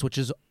 8 months, which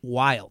is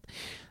wild.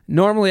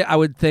 Normally, I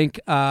would think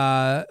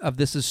of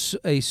this as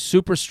a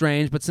super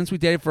strange, but since we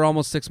dated for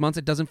almost 6 months,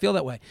 it doesn't feel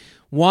that way.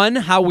 One,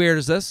 how weird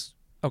is this?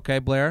 Okay,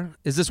 Blair,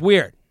 is this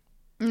weird?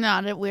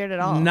 Not weird at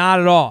all. Not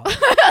at all.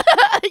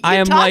 I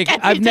am like,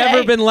 I've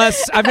never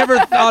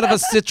thought of a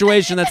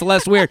situation that's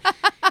less weird.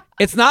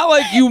 It's not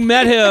like you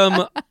met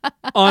him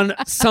on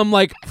some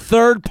like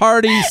third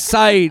party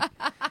site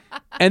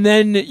and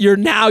then you're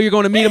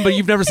going to meet him, but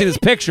you've never seen his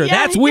picture.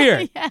 That's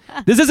weird. Yeah.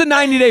 This is a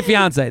 90 Day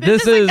Fiance.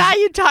 This is a guy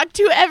you talk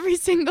to every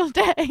single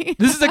day.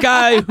 This is a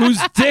guy whose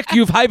dick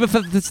you've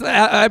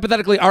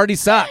hypothetically already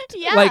sucked.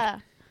 Yeah. Like,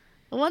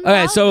 1,000.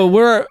 Okay,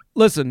 so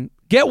listen,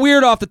 get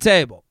weird off the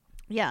table.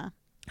 Yeah.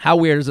 How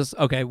weird is this?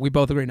 Okay, we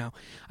both agree now.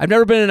 I've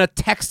never been in a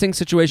texting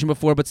situation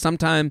before, but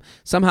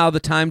somehow the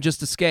time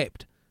just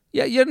escaped.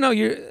 Yeah,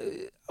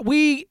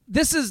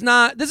 this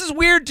is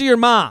weird to your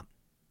mom.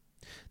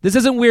 This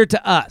isn't weird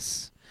to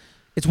us.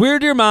 It's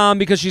weird to your mom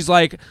because she's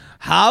like,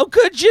 how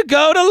could you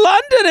go to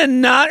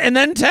London and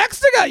then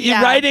text a guy? You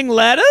writing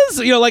letters?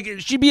 Like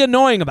she'd be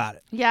annoying about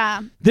it.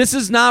 Yeah. This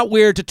is not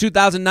weird to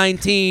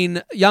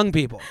 2019 young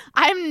people.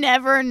 I'm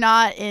never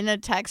not in a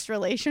text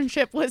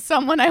relationship with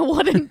someone I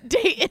wouldn't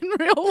date in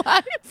real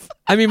life.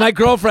 I mean, my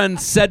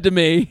girlfriend said to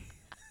me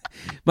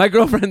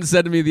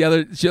the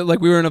other,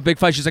 we were in a big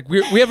fight. She's like,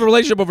 we have a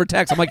relationship over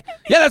text. I'm like,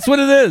 yeah, that's what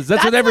it is.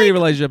 That's what every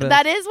relationship is.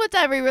 That is what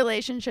every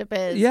relationship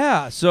is.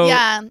 Yeah. So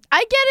yeah, I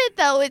get it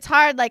though. It's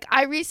hard. Like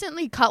I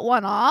recently cut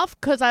one off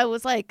because I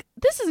was like,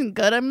 this isn't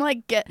good. I'm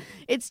like,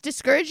 it's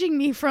discouraging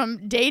me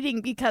from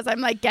dating because I'm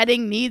like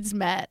getting needs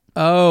met.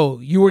 Oh,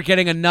 you were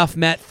getting enough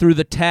met through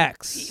the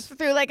text.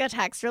 Through like a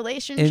text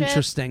relationship.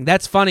 Interesting.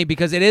 That's funny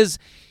because it is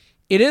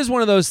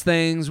one of those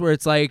things where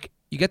it's like,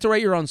 you get to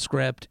write your own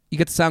script. You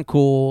get to sound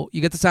cool.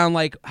 You get to sound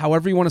like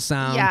however you want to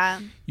sound. Yeah.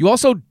 You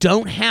also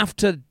don't have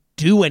to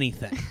do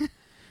anything.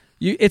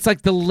 It's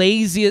like the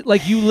laziest.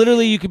 Like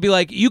you could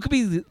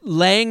be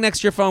laying next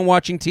to your phone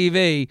watching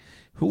TV,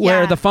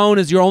 where the phone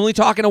is you're only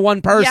talking to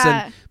one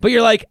person, but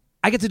you're like,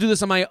 I get to do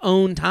this on my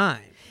own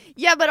time.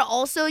 Yeah, but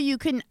also you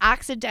can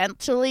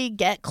accidentally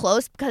get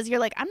close because you're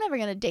like, I'm never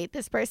gonna date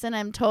this person.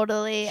 I'm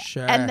totally.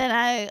 Sure. And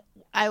then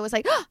I was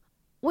like, oh,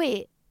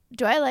 wait.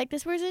 Do I like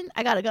this person?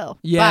 I gotta go.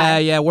 Yeah, Bye.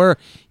 yeah.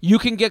 You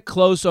can get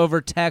close over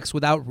text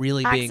without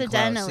really being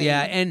close.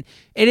 Yeah, and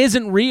it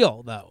isn't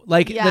real though.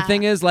 Like the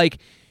thing is, like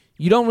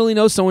you don't really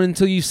know someone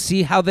until you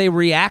see how they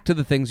react to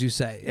the things you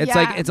say. It's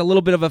like it's a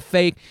little bit of a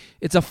fake.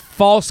 It's a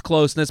false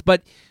closeness.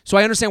 But so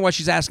I understand why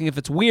she's asking if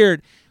it's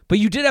weird. But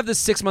you did have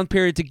this 6-month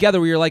period together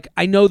where you're like,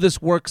 I know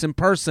this works in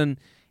person,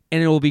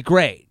 and it will be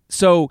great.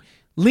 So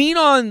lean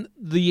on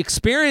the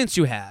experience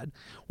you had,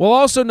 while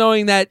also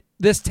knowing that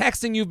this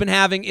texting you've been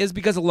having is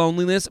because of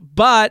loneliness,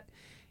 but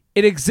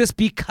it exists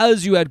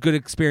because you had good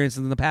experiences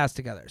in the past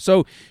together.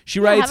 So she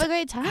writes, have a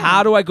great time.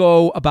 How do I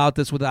go about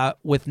this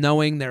with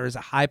knowing there is a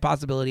high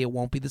possibility it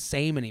won't be the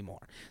same anymore?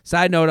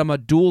 Side note, I'm a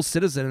dual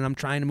citizen and I'm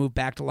trying to move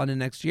back to London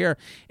next year,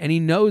 and he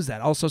knows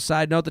that. Also,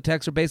 side note, the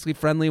texts are basically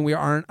friendly and we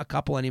aren't a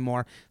couple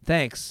anymore.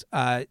 Thanks.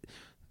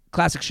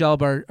 Classic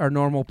Shelb, our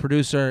normal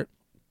producer,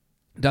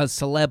 does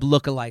celeb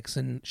lookalikes,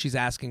 and she's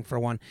asking for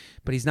one,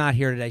 but he's not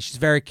here today. She's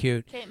very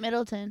cute. Kate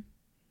Middleton.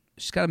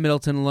 She's got a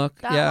Middleton look.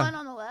 That one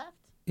on the left?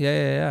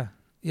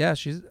 Yeah,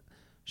 she's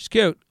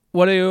cute.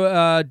 What do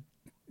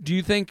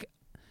you think?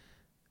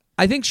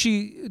 What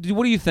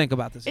do you think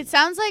about this? It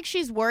sounds like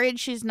she's worried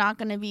she's not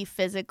going to be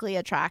physically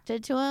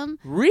attracted to him.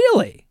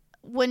 Really?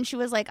 When she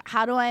was like,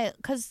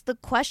 because the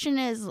question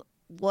is,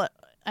 what,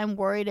 I'm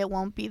worried it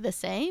won't be the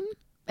same.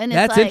 And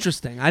that's like,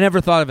 interesting. I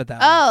never thought of it that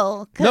way.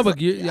 Oh, no, but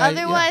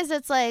otherwise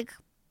it's like,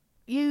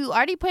 you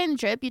already plan the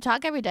trip. You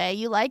talk every day.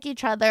 You like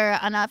each other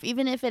enough,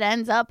 even if it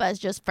ends up as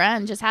just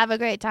friends. Just have a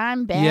great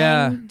time.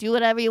 Bang. Do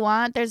whatever you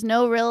want. There's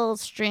no real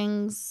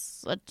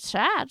strings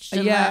attached.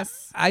 Yeah,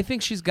 I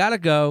think she's got to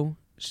go.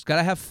 She's got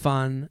to have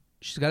fun.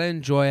 She's got to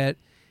enjoy it.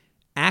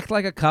 Act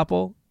like a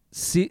couple.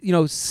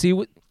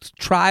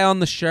 Try on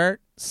the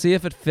shirt. See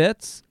if it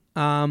fits.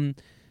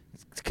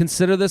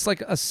 Consider this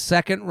like a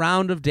second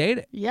round of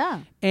dating.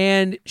 Yeah.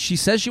 And she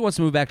says she wants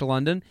to move back to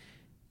London.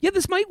 Yeah,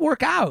 this might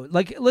work out.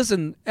 Like,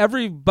 listen,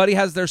 everybody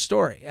has their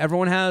story.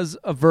 Everyone has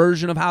a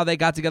version of how they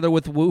got together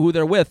with who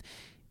they're with.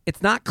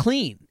 It's not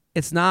clean.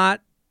 It's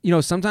not,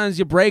 sometimes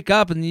you break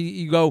up and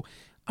you go,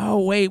 oh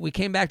wait, we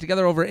came back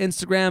together over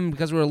Instagram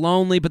because we were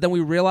lonely, but then we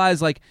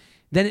realized like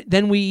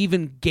then we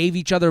even gave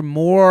each other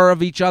more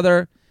of each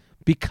other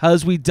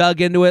because we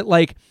dug into it.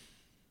 Like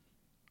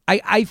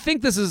I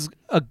think this is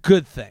a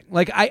good thing.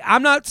 Like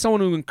I'm not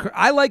someone who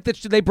I like that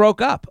they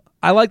broke up.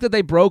 I like that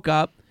they broke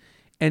up,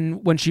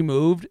 and when she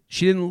moved,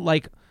 she didn't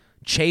like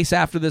chase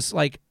after this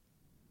like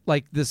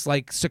this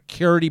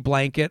security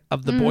blanket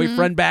of the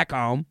boyfriend back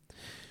home.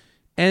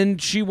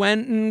 And she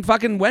went and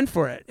fucking went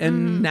for it.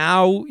 And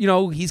now,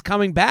 he's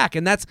coming back.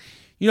 And that's,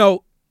 a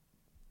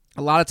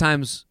lot of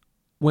times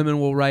women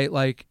will write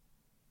like,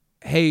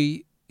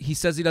 hey, he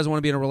says he doesn't want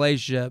to be in a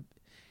relationship.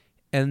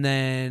 And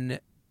then,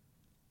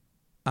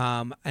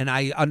 and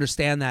I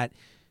understand that.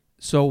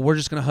 So we're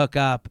just going to hook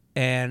up.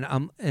 And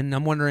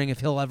I'm wondering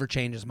if he'll ever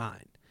change his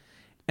mind.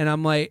 And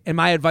I'm like, and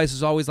my advice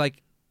is always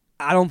like,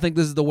 I don't think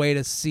this is the way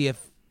to see if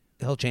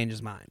he'll change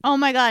his mind. Oh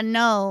my God,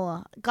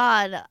 no.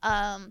 God,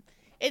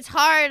 it's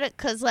hard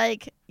because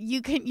like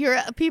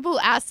people who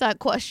ask that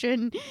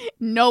question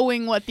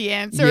knowing what the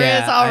answer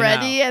is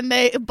already,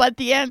 but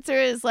the answer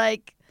is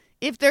like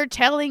if they're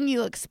telling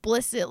you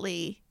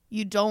explicitly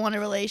you don't want a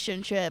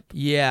relationship.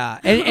 Yeah,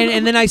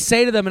 and then I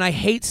say to them, and I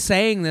hate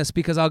saying this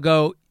because I'll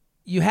go,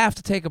 you have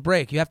to take a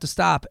break, you have to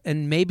stop,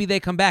 and maybe they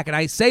come back, and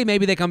I say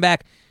maybe they come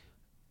back.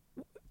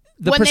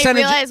 When they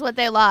realize what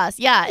they lost,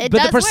 yeah,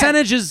 but the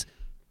percentage is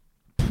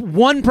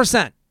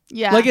 1%.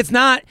 Yeah. Like it's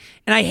not,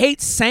 and I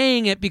hate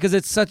saying it because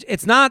it's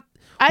not.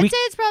 I'd say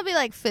it's probably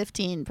like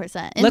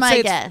 15% in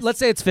my guess. Let's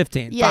say it's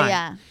 15. Yeah, fine.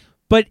 yeah.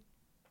 But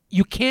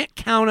you can't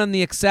count on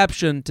the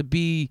exception to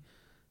be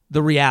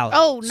the reality.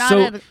 Oh,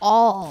 not at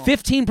all.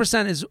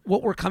 15% is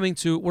what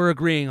we're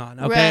agreeing on,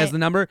 okay, right, as the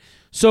number.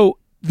 So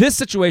this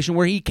situation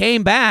where he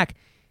came back,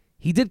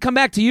 he did come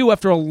back to you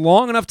after a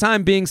long enough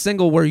time being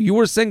single where you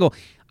were single.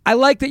 I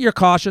like that you're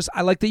cautious.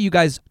 I like that you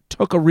guys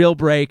took a real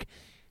break.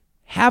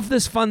 Have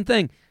this fun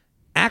thing.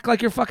 Act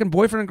like your fucking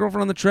boyfriend and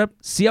girlfriend on the trip.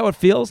 See how it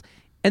feels.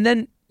 And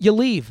then you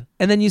leave.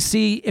 And then you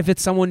see if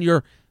it's someone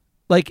you're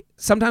like,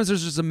 sometimes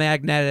there's just a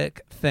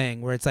magnetic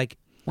thing where it's like,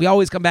 we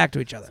always come back to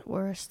each other. It's the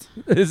worst.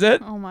 Is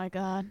it? Oh my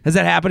God. Has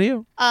that happened to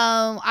you?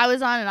 I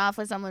was on and off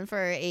with someone for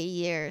 8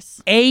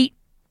 years. 8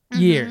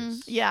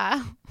 years?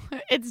 Yeah.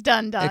 It's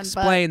done.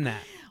 Explain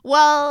that.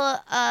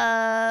 Well,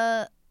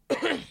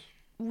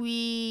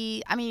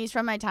 he's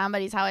from my town,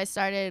 but he's how I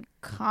started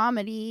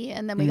comedy,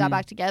 and then we got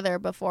back together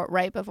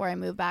right before I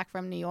moved back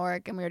from New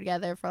York, and we were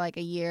together for like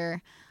a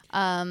year.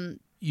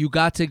 You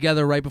got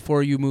together right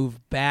before you moved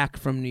back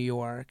from New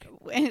York.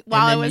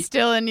 While I was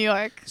still in New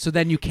York. So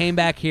then you came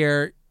back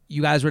here,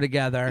 you guys were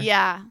together.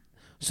 Yeah.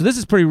 So this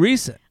is pretty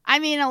recent. I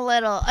mean, a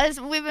little.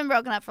 We've been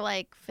broken up for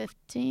like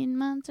 15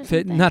 months or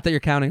something. Not that you're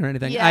counting or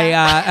anything.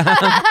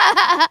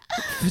 Yeah.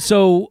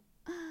 So...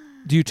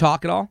 do you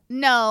talk at all?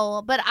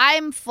 No, but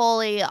I'm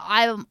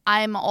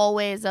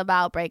always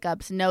about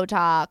breakups, no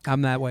talk.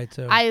 I'm that way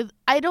too.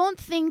 I don't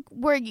think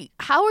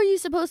how are you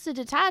supposed to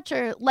detach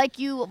or like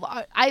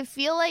I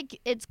feel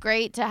like it's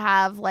great to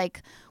have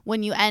like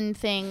when you end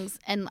things,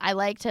 and I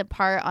like to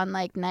part on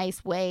like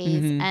nice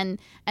ways and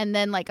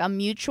then like a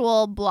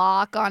mutual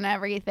block on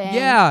everything.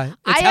 Yeah, it's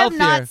I healthier.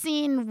 have not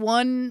seen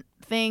one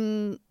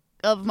thing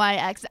of my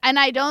ex, and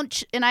I don't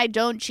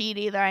cheat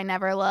either. I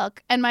never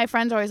look, and my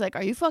friends are always like,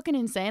 are you fucking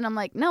insane? I'm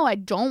like, no, I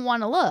don't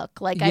want to look.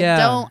 Like,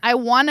 I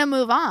want to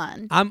move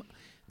on.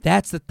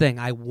 That's the thing.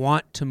 I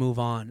want to move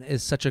on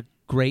is such a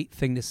great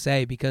thing to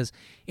say because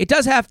it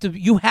does have to,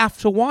 you have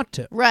to want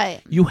to.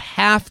 Right. You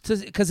have to,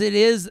 because it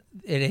is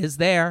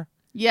there.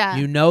 Yeah.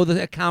 You know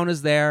the account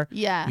is there.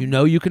 Yeah. You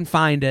know you can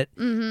find it.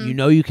 Mm-hmm. You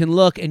know you can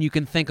look and you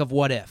can think of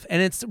what if.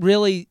 And it's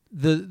really,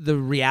 the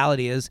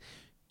reality is,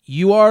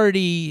 you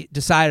already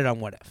decided on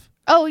what if.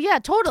 Oh, yeah,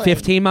 totally.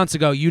 15 months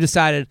ago, you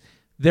decided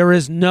there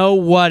is no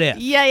what if.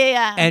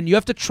 Yeah. And you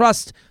have to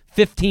trust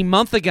 15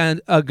 months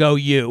ago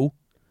you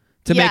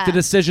to make the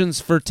decisions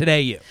for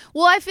today you.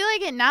 Well, I feel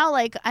like it now,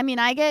 like, I mean,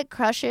 I get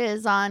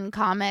crushes on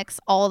comics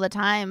all the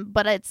time,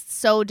 but it's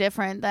so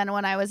different than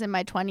when I was in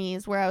my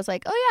 20s where I was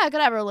like, oh, yeah, I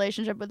could have a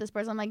relationship with this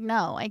person. I'm like,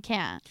 no, I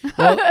can't.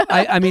 Well,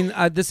 I mean,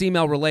 this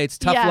email relates.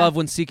 Tough love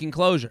when seeking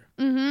closure.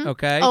 Mm-hmm.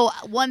 Okay? Oh,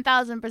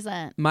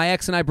 1,000%. My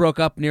ex and I broke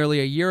up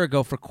nearly a year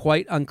ago for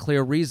quite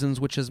unclear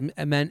reasons, which has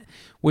meant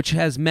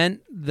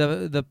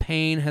the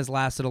pain has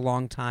lasted a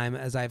long time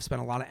as I've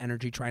spent a lot of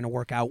energy trying to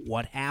work out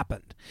what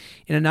happened.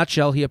 In a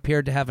nutshell, he appeared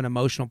to have an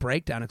emotional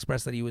breakdown,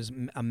 expressed that he was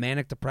a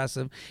manic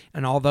depressive,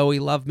 and although he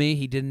loved me,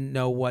 he didn't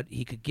know what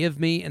he could give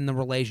me in the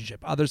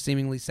relationship. Other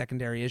seemingly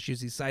secondary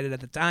issues he cited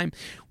at the time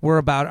were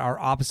about our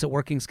opposite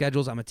working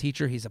schedules. I'm a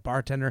teacher, he's a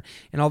bartender,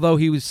 and although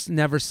he was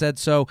never said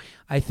so,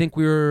 I think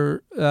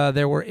there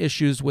were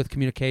issues with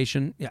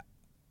communication. Yeah.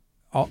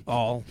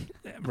 All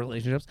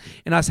relationships,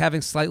 and us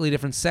having slightly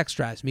different sex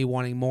drives, me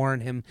wanting more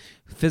and him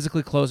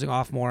physically closing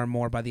off more and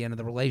more by the end of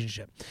the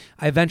relationship.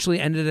 I eventually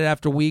ended it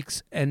after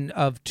weeks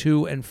of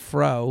to and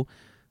fro.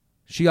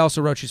 She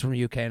also wrote she's from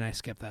the UK, and I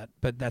skipped that,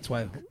 but that's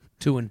why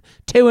to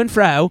and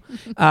fro.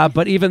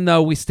 But even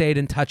though we stayed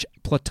in touch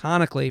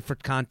platonically for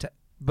contact,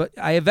 but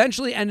I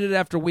eventually ended it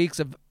after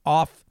weeks of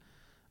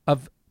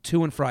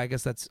to and fro. I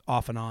guess that's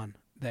off and on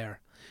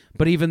there.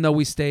 But even though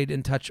we stayed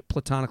in touch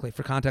platonically,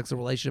 for context, the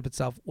relationship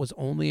itself was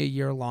only a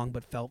year long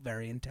but felt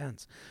very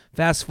intense.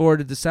 Fast forward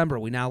to December.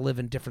 We now live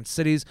in different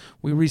cities.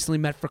 We recently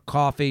met for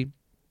coffee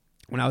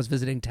when I was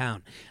visiting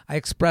town. I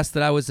expressed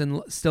that I was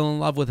still in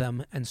love with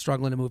him and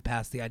struggling to move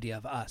past the idea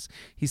of us.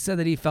 He said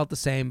that he felt the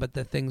same, but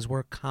that things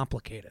were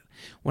complicated.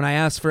 When I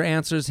asked for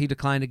answers, he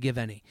declined to give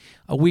any.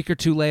 A week or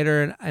two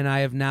later, and I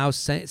have now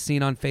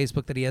seen on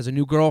Facebook that he has a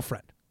new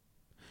girlfriend.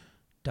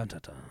 Dun, dun,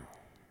 dun.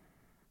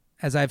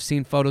 As I've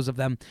seen photos of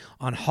them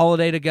on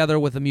holiday together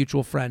with a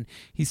mutual friend.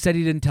 He said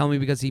he didn't tell me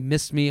because he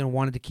missed me and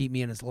wanted to keep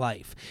me in his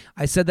life.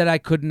 I said that I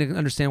couldn't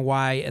understand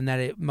why and that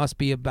it must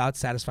be about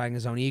satisfying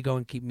his own ego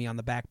and keeping me on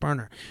the back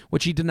burner,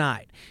 which he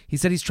denied. He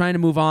said he's trying to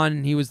move on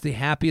and he was the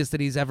happiest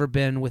that he's ever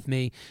been with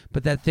me,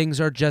 but that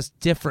things are just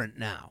different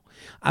now.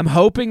 I'm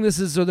hoping this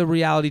is the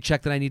reality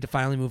check that I need to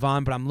finally move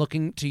on, but I'm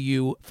looking to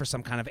you for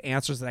some kind of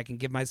answers that I can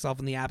give myself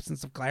in the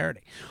absence of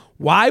clarity.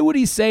 Why would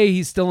he say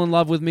he's still in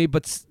love with me,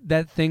 but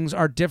that things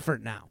are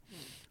different now?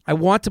 I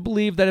want to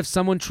believe that if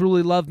someone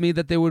truly loved me,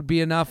 that there would be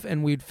enough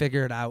and we'd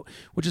figure it out,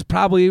 which is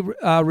probably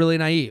really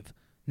naive.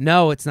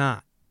 No, it's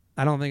not.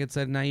 I don't think it's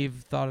a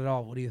naive thought at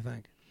all. What do you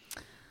think?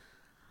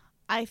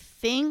 I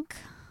think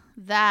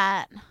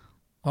that...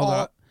 Hold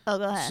on. Oh,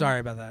 go ahead.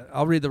 Sorry about that.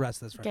 I'll read the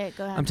rest of this first. Okay,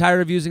 go ahead. I'm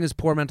tired of using his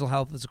poor mental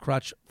health as a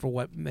crutch for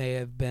what may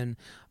have been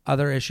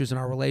other issues in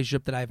our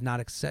relationship that I have not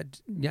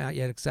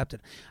yet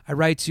accepted. I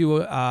write to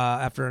you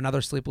after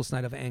another sleepless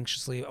night of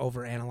anxiously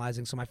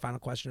overanalyzing. So my final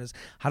question is,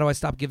 how do I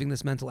stop giving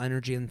this mental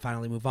energy and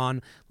finally move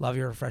on? Love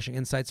your refreshing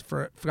insights.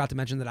 Forgot to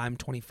mention that I'm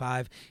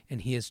 25 and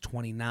he is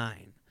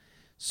 29.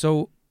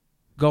 So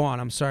go on.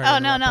 I'm sorry. Oh,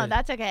 no,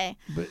 that's okay.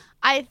 But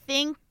I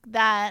think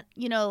that,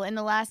 in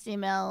the last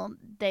email,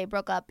 they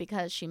broke up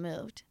because she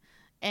moved.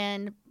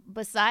 And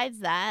besides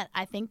that,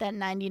 I think that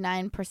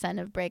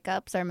 99% of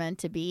breakups are meant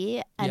to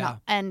be.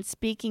 And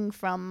speaking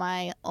from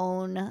my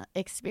own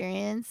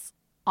experience,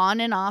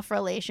 on and off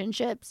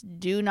relationships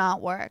do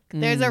not work.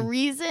 There's a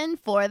reason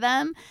for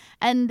them.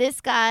 And this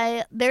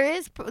guy,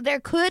 there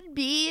could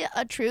be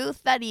a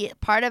truth that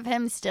part of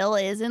him still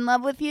is in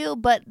love with you.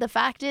 But the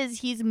fact is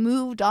he's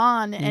moved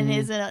on and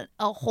is in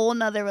a whole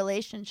nother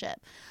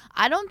relationship.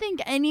 I don't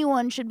think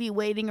anyone should be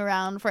waiting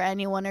around for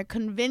anyone or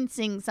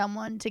convincing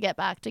someone to get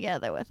back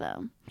together with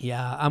them.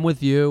 Yeah, I'm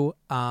with you.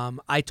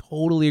 I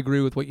totally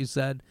agree with what you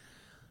said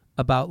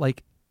about,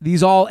 like,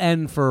 these all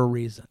end for a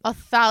reason.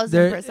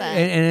 1,000%.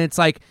 And it's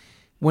like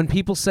when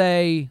people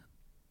say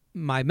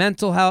my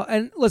mental health,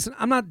 and listen,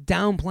 I'm not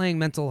downplaying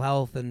mental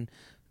health and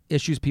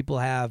issues people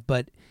have,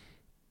 but,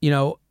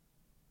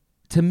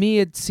 to me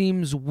it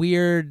seems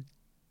weird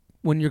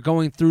when you're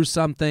going through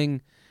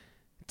something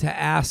to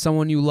ask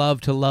someone you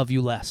love to love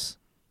you less,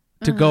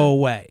 to go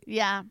away.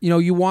 Yeah.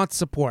 You want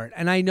support.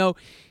 And I know,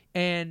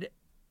 and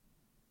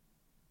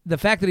the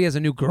fact that he has a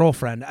new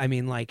girlfriend, I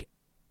mean, like,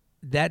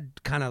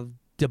 that kind of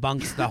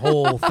debunks the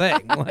whole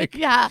thing. Like,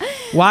 yeah.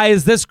 Why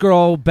is this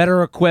girl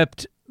better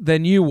equipped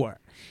than you were?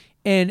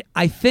 And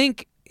I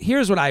think,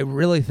 here's what I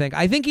really think.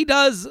 I think he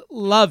does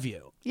love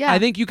you. Yeah. I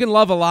think you can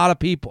love a lot of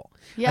people.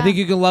 Yeah. I think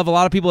you can love a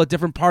lot of people at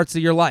different parts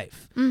of your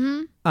life.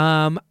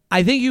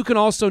 I think you can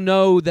also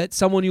know that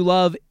someone you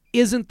love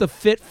isn't the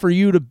fit for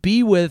you to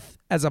be with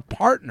as a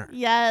partner.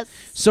 Yes.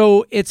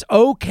 So it's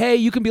okay.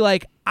 You can be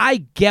like,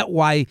 I get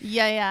why.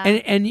 Yeah.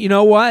 And you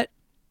know what?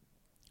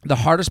 The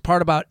hardest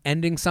part about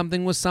ending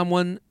something with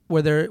someone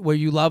where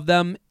you love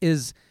them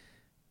is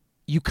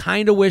you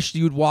kind of wish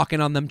you'd walk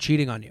in on them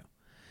cheating on you.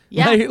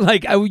 Yeah.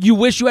 You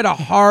wish you had a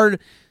hard,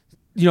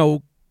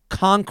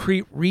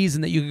 concrete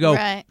reason that you could go,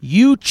 right.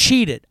 You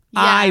cheated.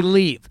 Yeah. I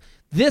leave.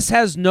 This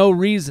has no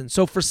reason.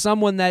 So for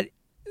someone that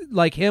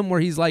like him, where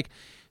he's like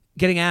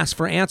getting asked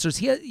for answers,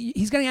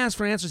 he's getting asked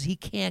for answers he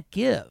can't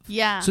give.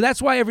 Yeah. So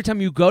that's why every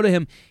time you go to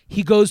him,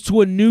 he goes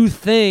to a new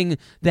thing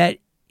that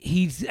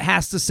he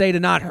has to say to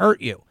not hurt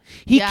you.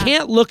 He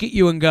can't look at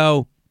you and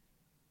go,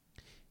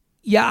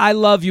 yeah, I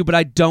love you, but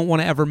I don't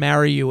want to ever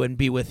marry you and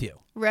be with you.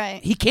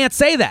 Right. He can't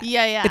say that.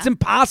 Yeah. It's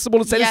impossible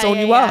to say to someone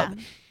you love.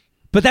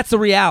 But that's the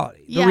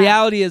reality. Yeah. The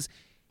reality is...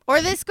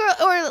 Or this girl,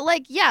 or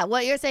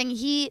what you're saying,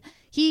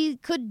 he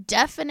could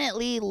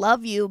definitely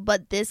love you,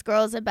 but this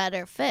girl's a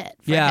better fit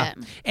for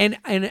him. And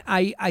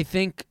I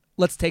think,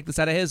 let's take this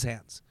out of his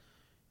hands.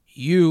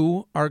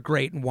 You are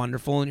great and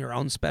wonderful in your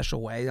own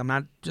special way. I'm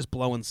not just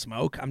blowing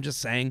smoke. I'm just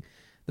saying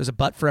there's a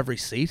butt for every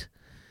seat.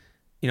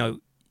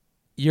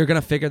 You're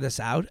going to figure this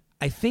out.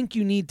 I think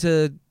you need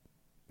to,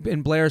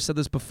 and Blair said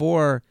this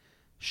before,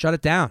 shut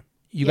it down.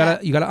 You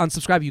gotta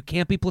unsubscribe. You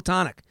can't be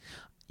platonic.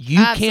 You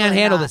can't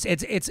handle this.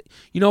 It's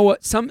you know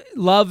what? Some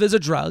love is a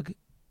drug.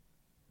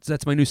 So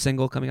that's my new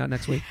single coming out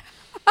next week.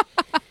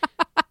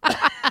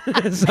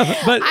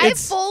 I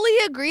fully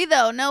agree,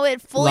 though. No,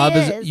 it fully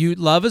is.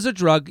 Love is a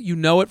drug. You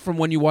know it from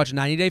when you watch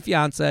 90 Day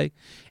Fiance,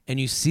 and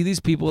you see these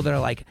people that are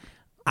like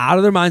out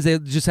of their minds. They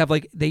just have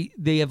like they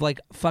have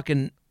like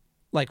fucking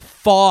like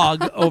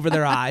fog over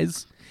their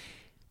eyes.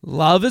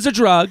 Love is a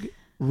drug.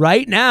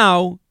 Right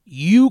now,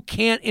 you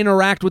can't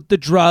interact with the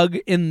drug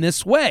in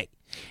this way.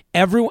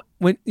 everyone,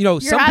 when,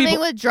 You're some having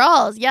people,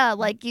 withdrawals. Yeah,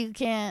 like you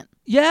can't.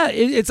 yeah,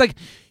 it's like,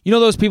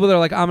 those people that are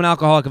like, I'm an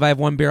alcoholic. If I have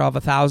one beer, I'll have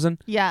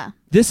 1,000. Yeah.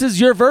 This is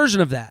your version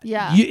of that.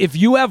 Yeah. If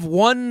you have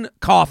one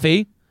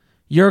coffee,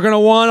 you're going to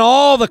want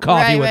all the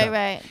coffee with it.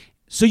 Right.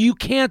 So you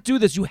can't do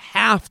this. You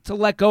have to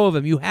let go of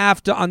him. You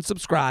have to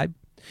unsubscribe.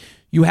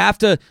 You have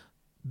to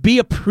be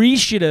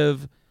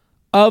appreciative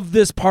of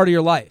this part of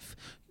your life.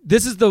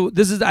 This is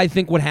I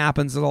think what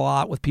happens a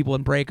lot with people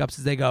in breakups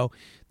is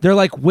they're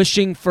like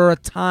wishing for a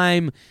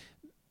time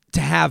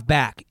to have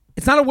back.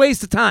 It's not a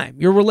waste of time.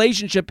 Your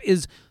relationship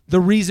is the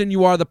reason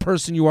you are the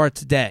person you are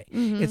today.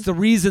 Mm-hmm. It's the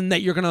reason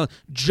that you're going to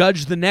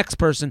judge the next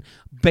person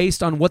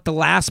based on what the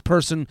last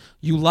person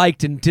you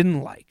liked and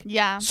didn't like.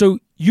 Yeah. So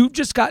you've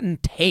just gotten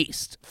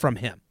taste from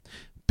him.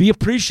 Be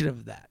appreciative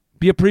of that.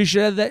 Be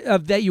appreciative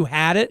of that you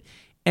had it,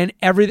 and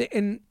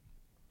everything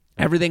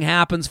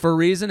happens for a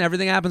reason.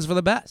 Everything happens for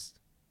the best.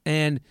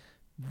 And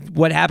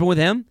what happened with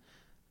him,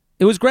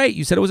 it was great.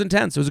 You said it was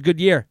intense. It was a good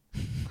year.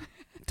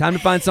 Time to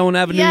find someone to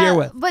have a new year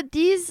with. But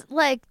these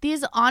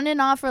on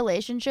and off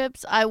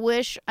relationships, I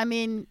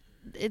know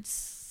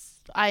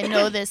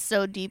this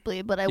so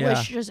deeply, but I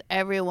wish just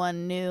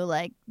everyone knew,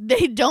 like,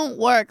 they don't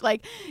work.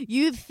 Like,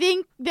 you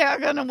think they're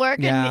going to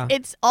work, and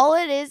it's all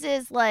it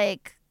is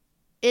like,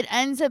 it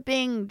ends up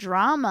being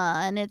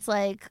drama, and it's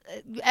like,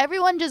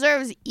 everyone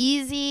deserves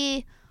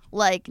easy,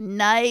 like,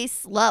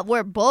 nice love,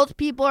 where both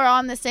people are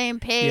on the same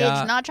page,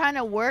 not trying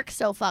to work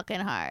so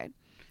fucking hard.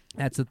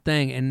 That's the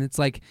thing, and it's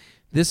like,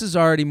 this is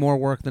already more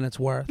work than it's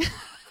worth.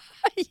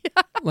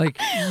 Yeah. Like,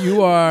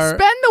 you are...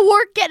 Spend the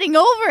work getting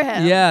over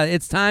him. Yeah,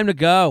 it's time to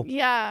go.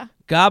 Yeah.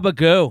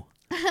 Gabagoo.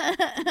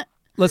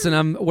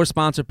 Listen, we're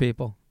sponsored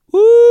people.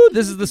 Woo!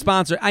 This is the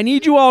sponsor. I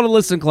need you all to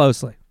listen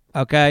closely,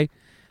 okay?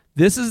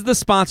 This is the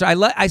sponsor.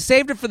 I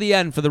saved it for the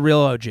end for the real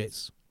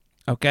OGs,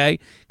 okay?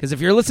 Because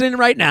if you're listening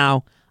right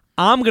now,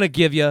 I'm going to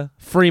give you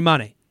free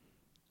money.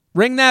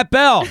 Ring that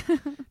bell. Ding, ding,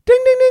 ding,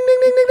 ding,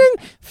 ding, ding, ding.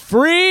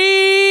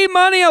 Free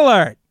money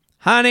alert.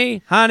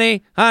 Honey,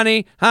 honey,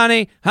 honey,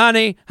 honey,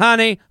 honey,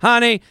 honey,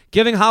 honey.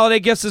 Giving holiday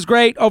gifts is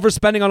great.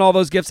 Overspending on all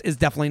those gifts is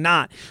definitely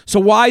not.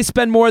 So why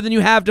spend more than you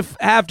have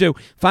to?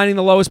 Finding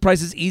the lowest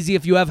price is easy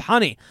if you have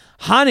Honey.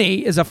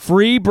 Honey is a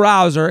free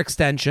browser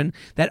extension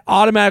that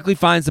automatically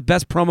finds the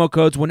best promo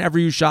codes whenever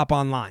you shop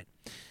online.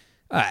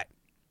 All right.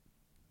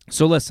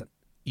 So listen,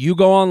 you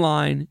go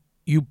online,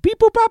 you beep,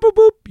 boop, bop, boop,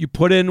 boop. You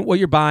put in what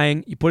you're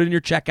buying. You put in your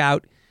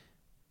checkout.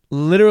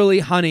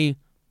 Literally, Honey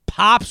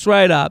pops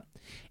right up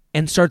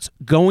and starts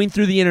going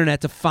through the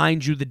internet to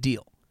find you the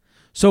deal.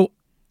 So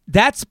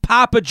that's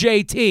Papa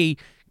JT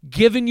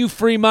giving you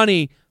free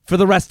money for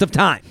the rest of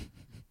time.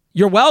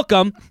 You're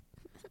welcome.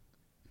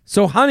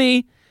 So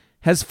Honey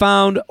has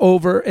found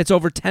over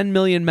 10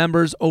 million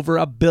members, over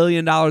 $1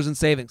 billion in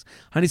savings.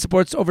 Honey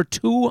supports over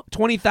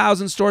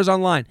 20,000 stores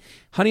online.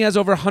 Honey has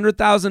over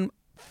 100,000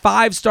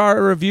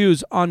 5-star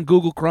reviews on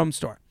Google Chrome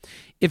Store.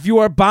 If you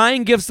are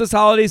buying gifts this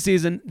holiday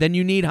season, then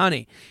you need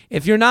Honey.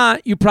 If you're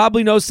not, you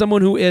probably know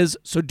someone who is,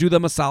 so do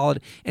them a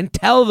solid and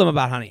tell them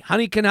about Honey.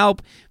 Honey can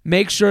help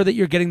make sure that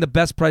you're getting the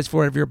best price for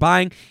whatever you're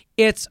buying.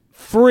 It's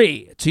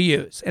free to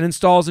use and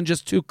installs in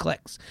just 2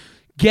 clicks.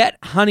 Get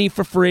Honey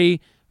for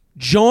free.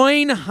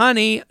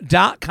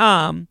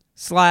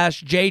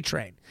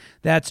 joinhoney.com/JTrain.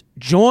 That's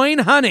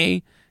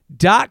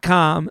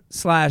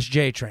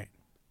joinhoney.com/JTrain.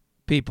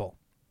 People,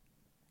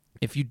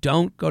 if you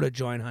don't go to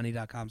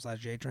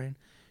joinhoney.com/JTrain,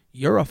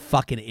 you're a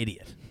fucking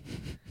idiot.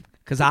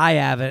 Because I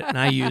have it and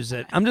I use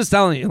it. I'm just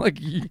telling you, like,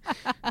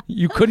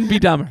 you couldn't be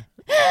dumber.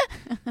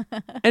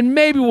 And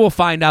maybe we'll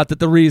find out that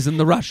the reason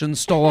the Russians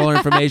stole all our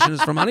information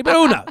is from Honey, but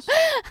who knows?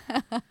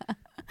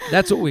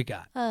 That's what we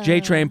got.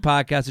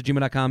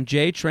 JTrainPodcast@gmail.com.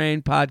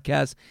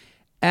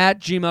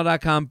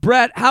 JTrainPodcast@gmail.com.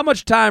 Brett, how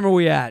much time are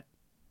we at?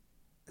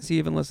 Is he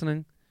even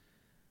listening?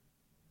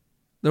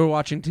 They were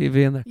watching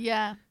TV in there.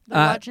 Yeah. They're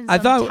watching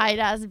some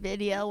tight-ass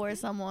video where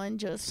someone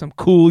just... Some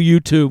cool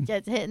YouTube.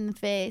 Gets hit in the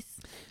face.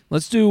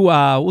 Let's do...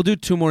 we'll do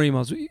 2 more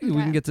emails. We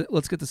can get to...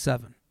 Let's get to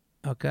 7.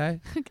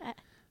 Okay? Okay.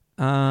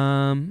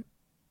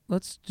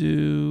 Let's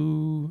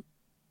do...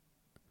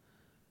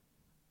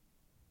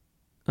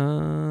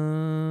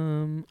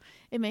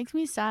 It makes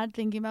me sad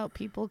thinking about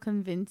people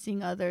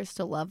convincing others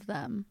to love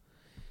them.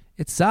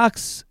 It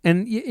sucks.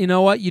 And you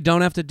know what? You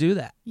don't have to do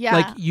that. Yeah.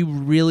 Like, you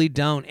really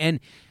don't.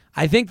 And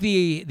I think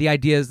the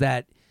idea is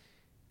that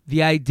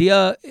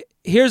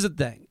here's the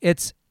thing.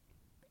 It's,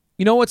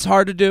 you know what's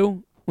hard to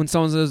do? When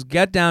someone says,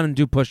 get down and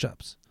do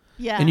push-ups.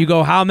 Yeah. And you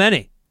go, how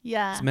many?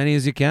 Yeah. As many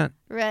as you can.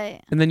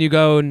 Right. And then you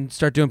go and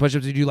start doing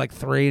push-ups. You do like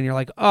 3 and you're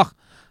like, oh,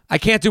 I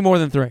can't do more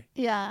than 3.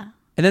 Yeah.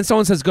 And then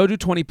someone says, go do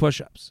 20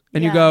 push-ups.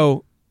 And you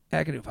go,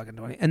 I can do fucking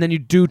 20. And then you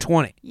do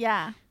 20.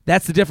 Yeah.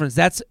 That's the difference.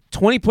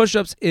 20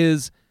 push-ups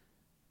is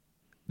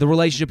the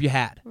relationship you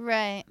had.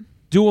 Right.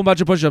 Doing a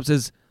bunch of push-ups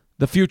is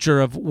the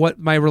future of what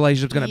my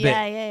relationship's going to be.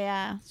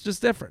 Yeah. It's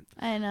just different.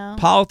 I know.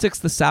 Politics,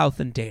 the South,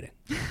 and dating.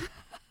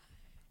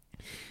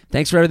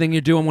 Thanks for everything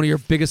you do. I'm one of your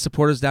biggest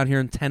supporters down here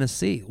in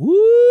Tennessee. Woo!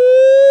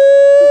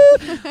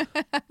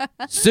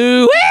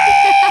 Sue!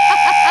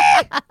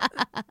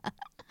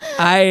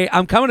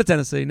 I'm coming to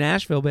Tennessee,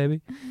 Nashville,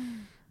 baby.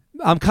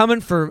 I'm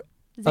coming for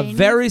a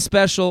very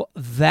special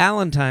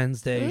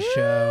Valentine's Day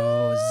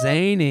show.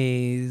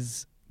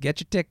 Zanies. Get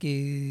your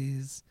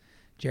tickies.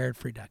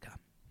 JaredFree.com.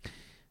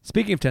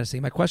 Speaking of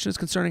Tennessee, my question is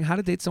concerning how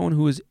to date someone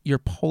who is your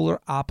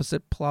polar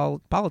opposite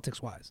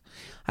politics-wise.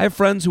 I have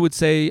friends who would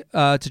say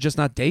to just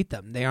not date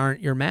them. They aren't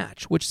your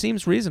match, which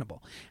seems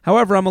reasonable.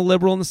 However, I'm a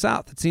liberal in the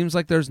South. It seems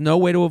like there's no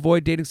way to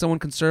avoid dating someone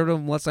conservative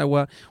unless I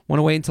want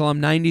to wait until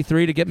I'm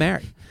 93 to get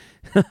married.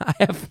 I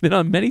have been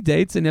on many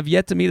dates and have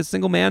yet to meet a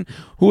single man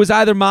who is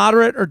either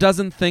moderate or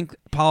doesn't think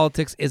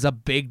politics is a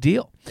big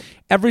deal.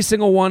 Every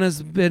single one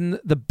has been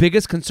the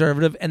biggest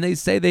conservative, and they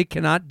say they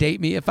cannot date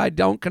me if I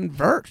don't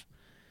convert.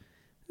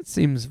 It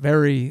seems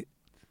very...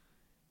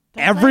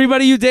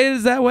 Everybody you dated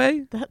is that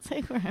way? That's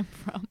like where I'm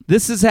from.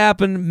 This has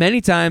happened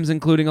many times,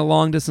 including a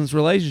long-distance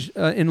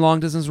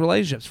long-distance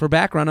relationships. For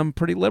background, I'm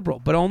pretty liberal,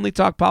 but only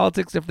talk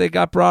politics if they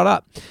got brought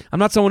up. I'm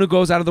not someone who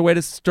goes out of the way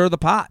to stir the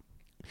pot.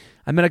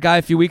 I met a guy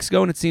a few weeks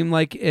ago, and it seemed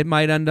like it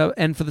might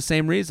end for the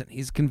same reason.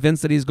 He's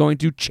convinced that he's going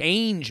to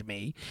change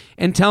me,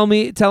 and tell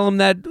him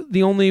that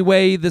the only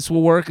way this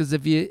will work is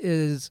if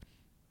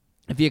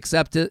he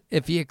accepts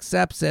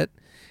it,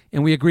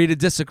 and we agree to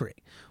disagree.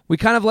 We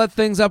kind of let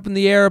things up in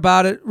the air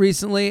about it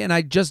recently, and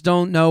I just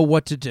don't know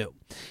what to do.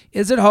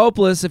 Is it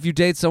hopeless if you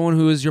date someone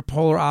who is your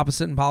polar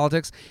opposite in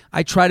politics?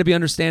 I try to be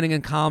understanding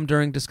and calm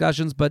during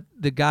discussions, but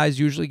the guys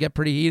usually get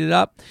pretty heated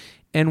up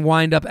and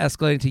wind up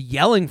escalating to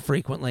yelling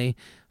frequently.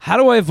 How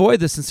do I avoid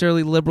this?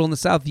 Sincerely, liberal in the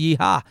South.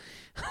 Yeehaw.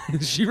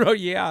 She wrote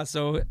yeah.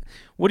 So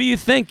what do you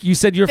think? You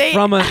said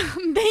from a...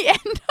 They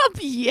end up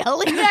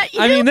yelling at you?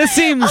 I mean, this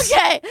seems...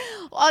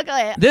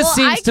 Okay. This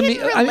seems to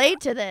me... I can relate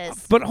to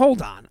this. But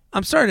hold on.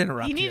 I'm sorry to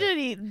interrupt you. You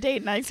need to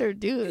date nicer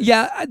dudes.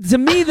 Yeah, to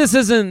me, this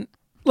isn't...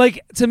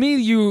 Like, to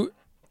me,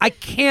 I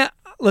can't...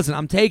 Listen,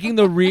 I'm taking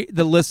the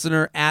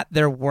listener at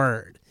their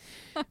word.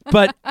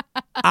 But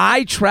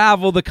I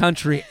travel the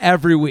country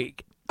every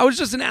week. I was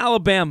just in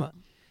Alabama.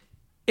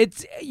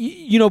 It's,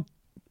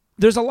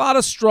 there's a lot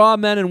of straw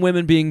men and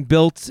women being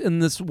built in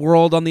this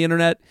world on the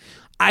internet.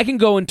 I can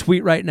go and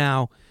tweet right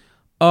now,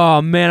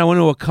 oh man, I went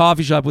to a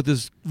coffee shop with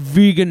this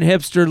vegan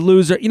hipster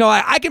loser.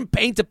 I can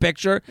paint a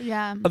picture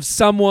of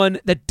someone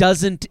that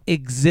doesn't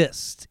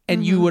exist.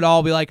 And you would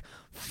all be like,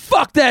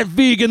 fuck that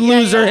vegan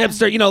loser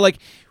hipster.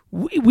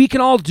 We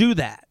can all do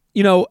that.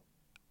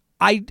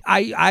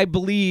 I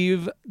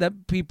believe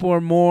that people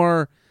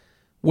are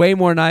way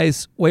more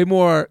nice, way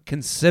more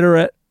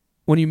considerate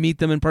when you meet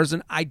them in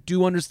person. I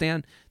do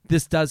understand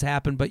this does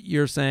happen, but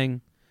you're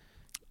saying...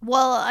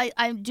 Well,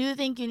 I do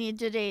think you need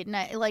to date...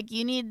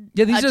 you need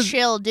a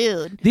chill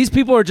dude. These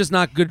people are just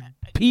not good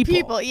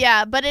people.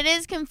 Yeah, but it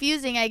is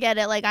confusing. I get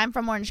it. I'm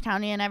from Orange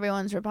County, and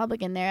everyone's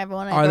Republican there.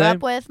 Everyone I grew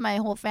up with, my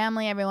whole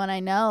family, everyone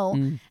I know.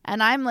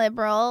 And I'm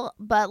liberal,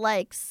 but,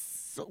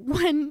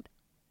 when...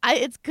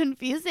 it's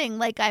confusing.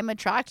 I'm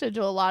attracted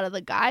to a lot of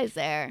the guys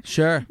there.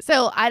 Sure.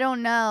 So I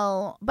don't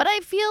know, but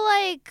I feel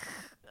like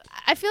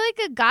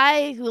a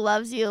guy who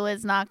loves you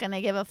is not going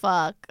to give a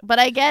fuck. But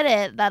I get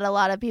it that a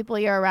lot of people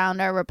you're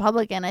around are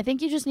Republican. I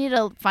think you just need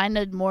to find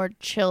a more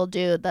chill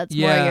dude that's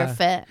more your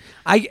fit.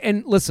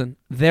 And listen,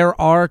 there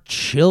are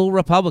chill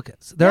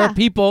Republicans. There are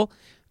people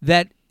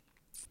that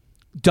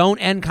don't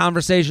end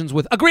conversations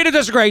with agree to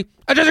disagree.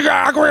 I disagree.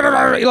 Agree to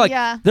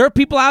disagree. There are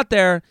people out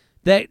there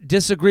that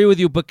disagree with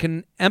you but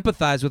can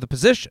empathize with a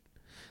position.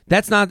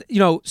 That's not,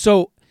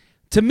 so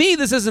to me,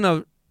 this isn't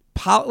a,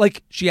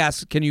 she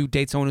asks, can you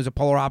date someone who's a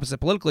polar opposite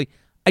politically?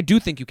 I do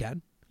think you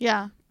can.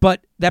 Yeah.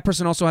 But that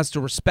person also has to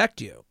respect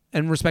you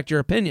and respect your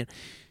opinion.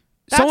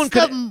 That's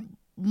the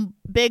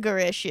bigger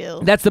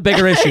issue. That's the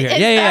bigger issue here.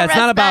 It's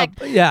not about,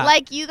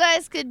 you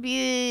guys could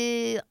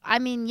be,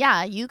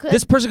 you could.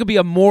 This person could be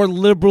a more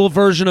liberal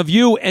version of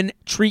you and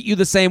treat you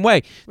the same way.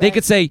 Right. They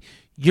could say,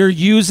 you're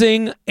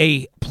using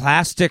a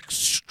plastic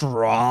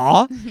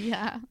straw.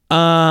 Yeah.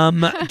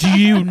 Do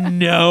you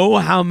know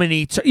how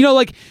many?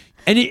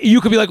 And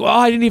you could be like, well,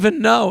 I didn't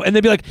even know, and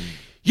they'd be like,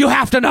 you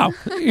have to know.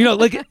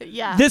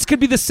 This could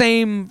be the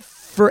same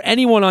for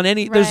anyone on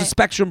any. Right. There's a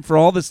spectrum for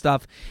all this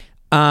stuff.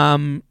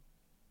 I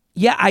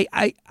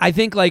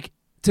think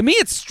to me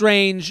it's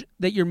strange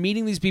that you're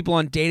meeting these people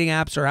on dating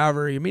apps or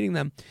however you're meeting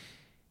them,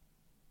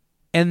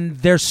 and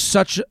there's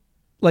such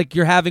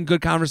you're having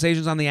good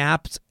conversations on the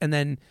apps, and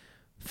then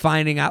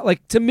finding out,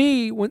 to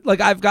me, when,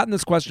 I've gotten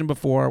this question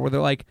before where they're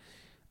like,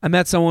 I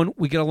met someone,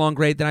 we get along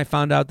great, then I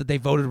found out that they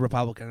voted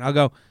Republican. And I'll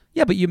go,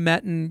 yeah, but you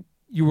met and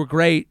you were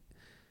great.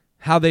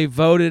 How they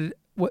voted,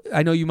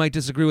 I know you might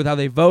disagree with how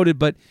they voted,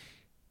 but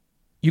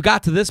you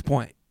got to this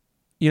point.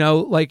 You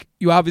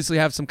obviously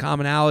have some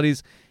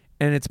commonalities,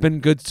 and it's been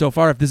good so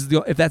far if that's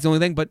the only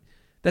thing, but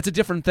that's a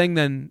different thing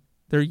than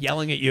they're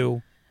yelling at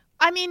you.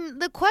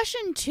 The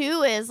question,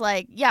 too, is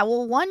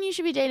one, you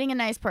should be dating a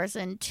nice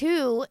person.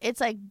 Two, it's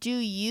do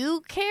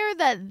you care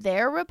that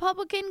they're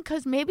Republican?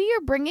 Because maybe you're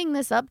bringing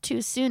this up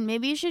too soon.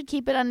 Maybe you should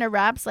keep it under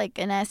wraps like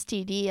an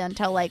STD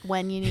until,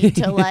 when you need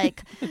to,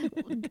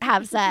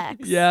 have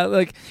sex. Yeah,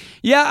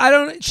 I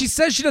don't... She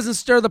says she doesn't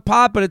stir the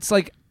pot, but it's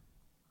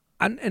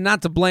and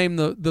not to blame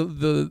the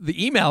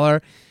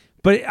emailer,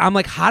 but I'm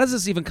like, how does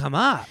this even come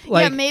up?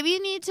 Like, yeah, maybe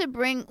you need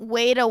to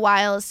wait a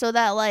while so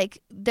that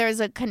like there's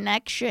a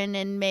connection,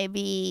 and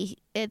maybe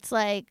it's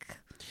like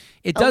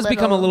it does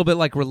become a little bit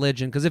like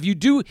religion, because if you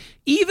do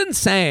even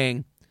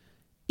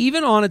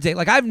on a date,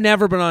 like I've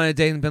never been on a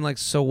date and been like,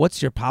 so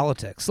what's your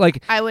politics?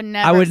 Like I would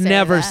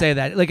never say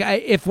that. Like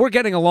if we're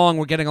getting along,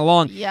 we're getting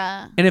along.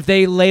 Yeah. And if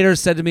they later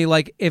said to me,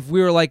 like if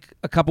we were like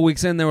a couple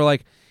weeks in, they were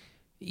like,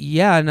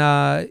 yeah,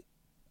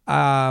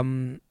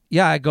 and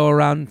yeah, I go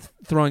around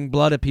throwing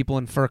blood at people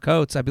in fur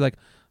coats. I'd be like,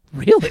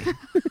 really?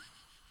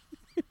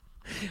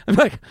 I'm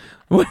like,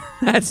 well,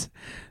 that's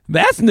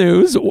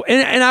news.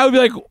 And I would be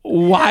like,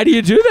 why do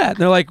you do that? And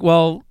they're like,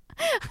 well,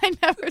 I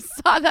never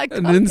saw that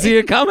coming. I didn't see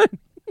it coming.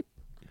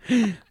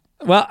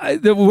 Well,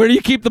 where do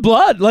you keep the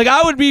blood? Like,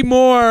 I would be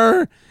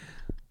more.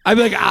 I'd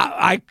be like,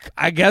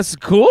 I guess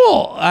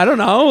cool. I don't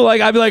know.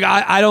 Like, I'd be like,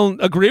 I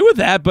don't agree with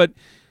that, but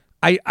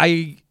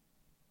I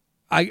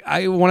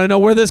want to know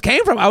where this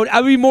came from. I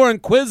would be more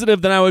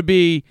inquisitive than I would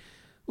be,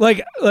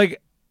 like.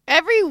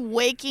 Every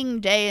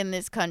waking day in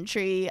this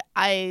country,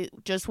 I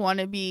just want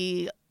to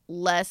be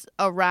less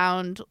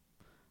around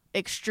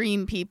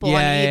extreme people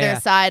on either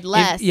side.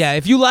 Less.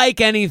 If you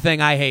like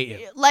anything, I hate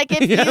you. Like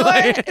if you are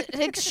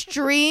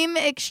extreme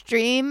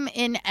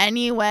in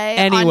any way,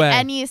 on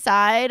any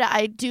side,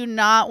 I do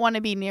not want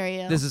to be near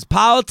you. This is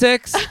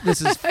politics.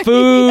 This is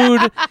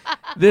food.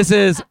 This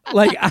is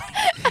like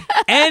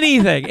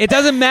anything. It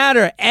doesn't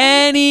matter.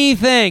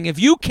 Anything. If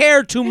you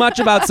care too much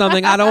about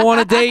something, I don't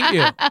want to date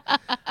you.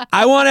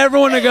 I want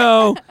everyone to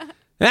go,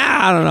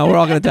 I don't know. We're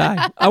all going to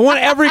die. I want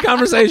every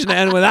conversation to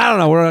end with, I don't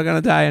know. We're all going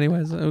to die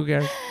anyways. Who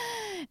cares?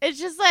 It's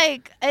just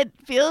like, it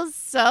feels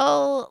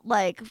so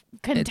like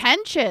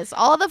contentious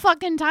all the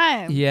fucking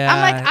time. Yeah. I'm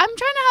like, I'm trying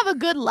to have a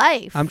good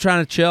life. I'm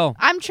trying to chill.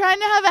 I'm trying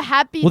to have a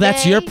happy day.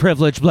 That's your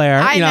privilege,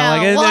 Blair. I know.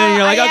 Like, well, and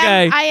you're like,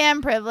 okay. I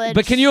am privileged.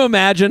 But can you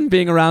imagine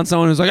being around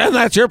someone who's like,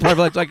 that's your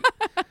privilege? Like,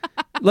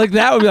 like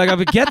that would be like, I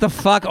would get the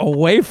fuck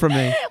away from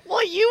me.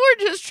 Well, you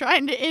were just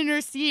trying to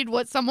intercede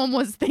what someone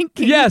was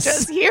thinking. Yes.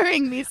 Just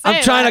hearing me say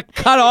I'm trying to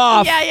cut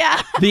off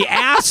the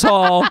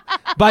asshole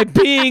by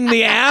being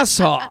the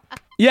asshole.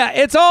 Yeah,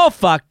 it's all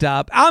fucked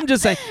up. I'm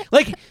just saying,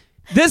 like,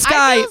 this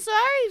guy.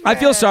 I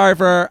feel sorry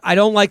for her. I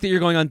don't like that you're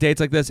going on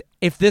dates like this.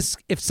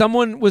 If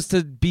someone was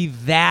to be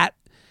that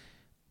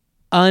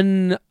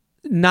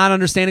not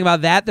understanding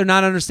about that, they're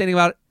not understanding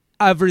about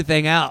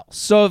everything else.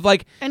 So if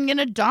like, I'm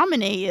gonna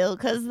dominate you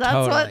because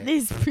that's what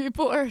these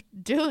people are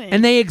doing,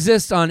 and they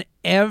exist on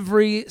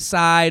every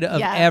side of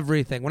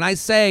everything. When I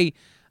say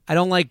I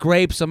don't like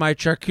grapes on my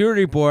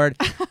charcuterie board,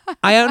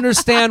 I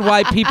understand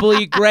why people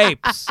eat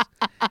grapes.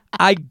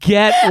 I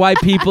get why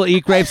people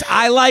eat grapes.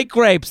 I like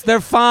grapes. They're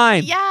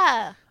fine.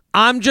 Yeah.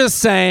 I'm just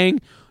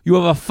saying you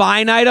have a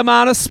finite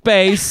amount of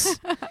space,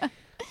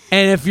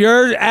 and if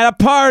you're at a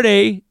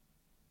party,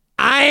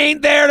 I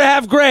ain't there to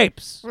have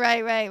grapes.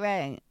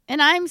 Right.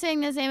 And I'm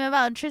saying the same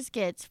about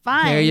Triscuits.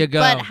 Fine. There you go.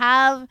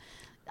 But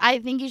I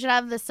think you should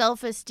have the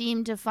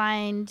self-esteem to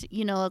find,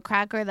 a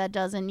cracker that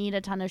doesn't need a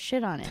ton of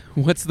shit on it.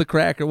 What's the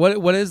cracker?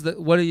 What is the?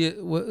 What do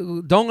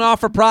you? Don't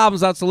offer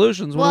problems without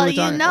solutions. What well, are we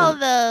talking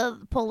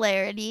the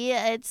polarity.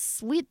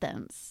 It's Wheat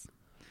Thins.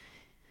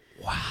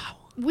 Wow.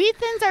 Wheat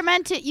Thins are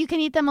meant to. You can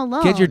eat them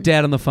alone. Get your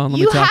dad on the phone. Let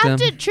me talk to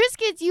him.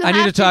 Triscuits. I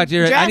need to talk to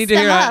your. I need to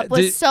hear. Up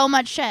with so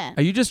much shit.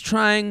 Are you just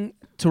trying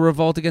to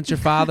revolt against your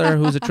father,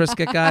 who's a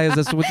Triscuit guy? Is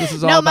this what this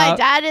is all about? No, my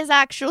dad is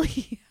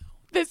actually.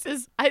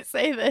 I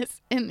say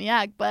this in the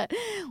act, but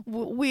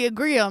we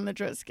agree on the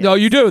Triscuits. No,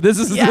 you do. This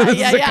is a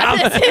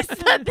comment. This is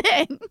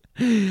the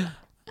thing.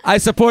 I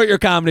support your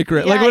comedy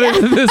career.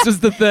 This is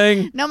the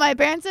thing. No, my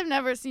parents have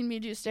never seen me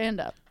do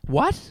stand-up.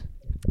 What?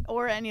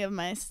 Or any of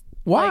my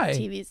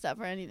TV stuff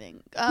or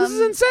anything. This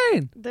is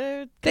insane.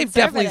 They've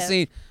definitely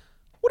seen.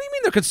 What do you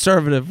mean they're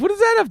conservative? What does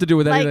that have to do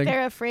with anything? Like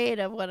they're afraid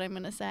of what I'm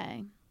going to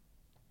say.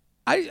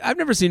 I've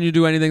never seen you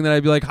do anything that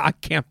I'd be like, I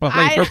can't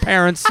believe her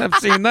parents have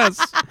seen this.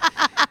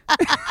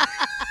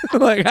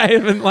 Like I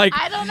haven't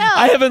I don't know.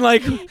 I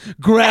haven't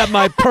grabbed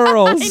my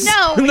pearls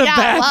in the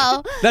back.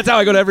 Well, that's how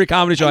I go to every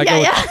comedy show. I go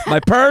with my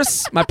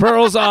purse, my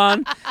pearls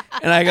on,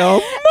 and I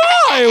go,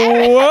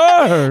 my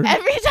word.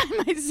 Every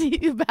time I see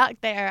you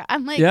back there,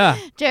 I'm like,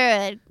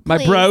 Jared, my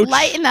please brooch.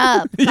 Lighten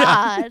up,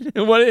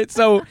 God.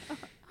 So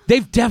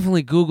they've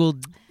definitely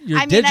Googled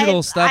your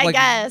digital stuff. I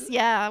guess,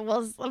 yeah.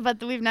 Well,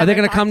 but we've never. Are they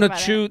going to come to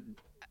chew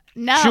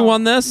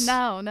on this?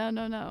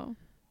 No.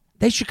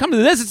 They should come to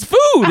this. It's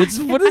food. It's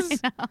what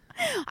is?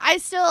 I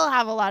still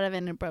have a lot of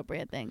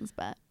inappropriate things,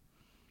 but.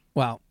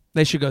 Well,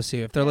 they should go see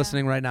you if they're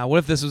listening right now. What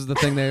if this was the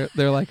thing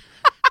they're like,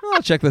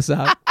 I'll check this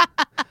out.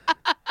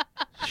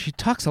 She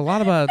talks a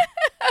lot about.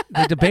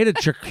 They debated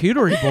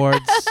charcuterie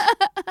boards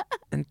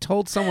and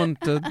told someone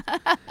to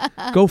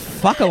go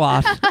fuck a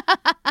lot.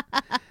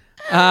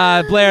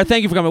 Blair,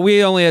 thank you for coming.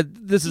 We only had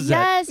this is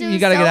it. You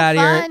got to get out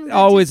of here. Good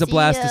Always a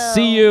blast to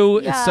see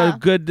you. Yeah. It's so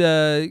good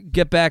to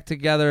get back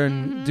together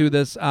and do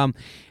this.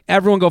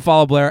 Everyone go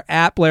follow Blair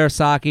at Blair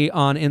Saki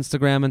on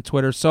Instagram and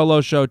Twitter. Solo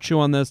show Chew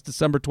on This,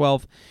 December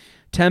 12th,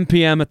 10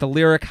 p.m. at the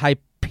Lyric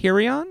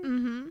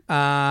Hyperion.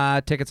 Mm-hmm.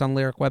 Tickets on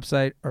Lyric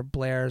website or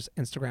Blair's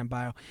Instagram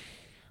bio.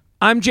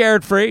 I'm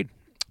Jared Freed.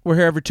 We're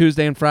here every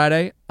Tuesday and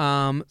Friday.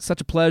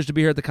 Such a pleasure to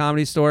be here at the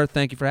Comedy Store.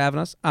 Thank you for having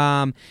us.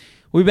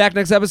 We'll be back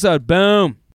next episode. Boom.